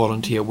time it's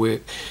volunteer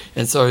work.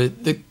 And so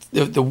the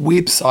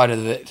webside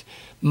of it,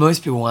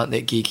 most people aren't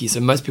that geeky,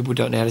 so most people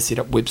don't know how to set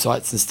up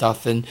websites and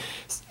stuff. And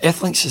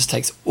Athlinks just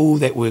takes all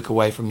that work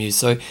away from you.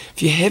 So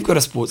if you have got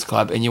a sports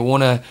club and you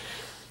want to,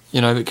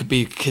 it could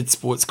be a kids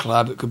sports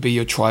club, it could be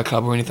your tri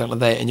club or anything like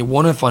that, and you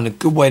want to find a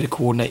good way to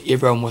coordinate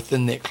everyone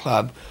within that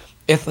club,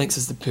 Athlinks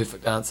is the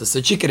perfect answer.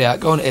 So check it out,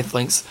 go on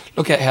Athlinks,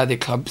 look at how their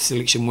club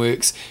selection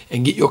works,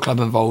 and get your club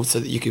involved so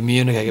that you can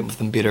communicate with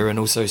them better and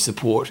also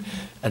support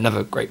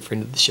another great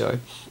friend of the show.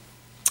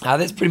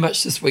 That's pretty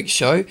much this week's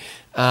show.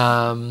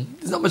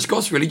 There's not much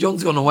goss really.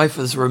 John's gone away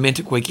for this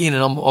romantic weekend,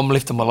 and I'm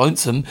left on my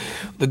lonesome.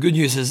 The good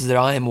news is that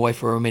I am away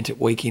for a romantic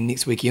weekend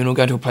next weekend. I'll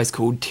go to a place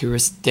called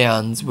Terrace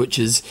Downs, which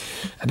is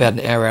about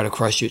an hour out of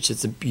Christchurch.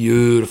 It's a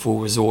beautiful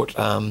resort.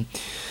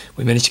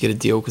 We managed to get a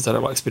deal, because I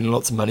don't like spending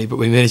lots of money, but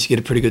we managed to get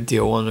a pretty good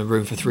deal on a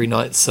room for 3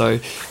 nights. So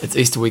it's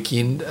Easter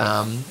weekend,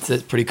 so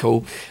that's pretty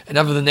cool. And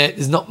other than that,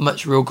 there's not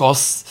much real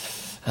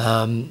goss.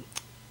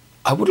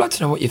 I would like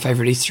to know what your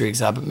favourite Easter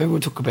eggs are, but maybe we'll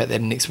talk about that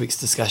in next week's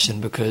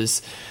discussion,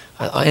 because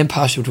I am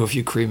partial to a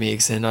few cream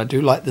eggs, and I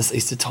do like this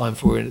Easter time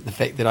for it, the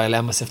fact that I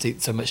allow myself to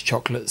eat so much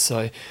chocolate.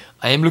 So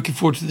I am looking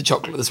forward to the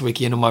chocolate this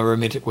weekend on my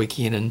romantic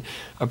weekend, and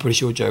I'm pretty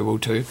sure Joe will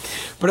too.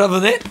 But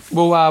other than that,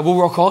 we'll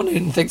rock on,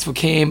 and thanks for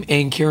Cam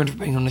and Kieran for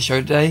being on the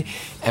show today,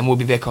 and we'll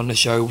be back on the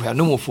show with our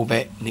normal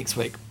format next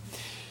week.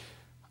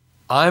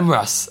 I'm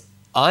Russ.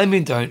 I'm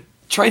in Don't.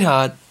 Train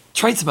hard,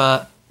 train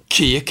smart,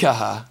 kia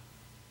kaha.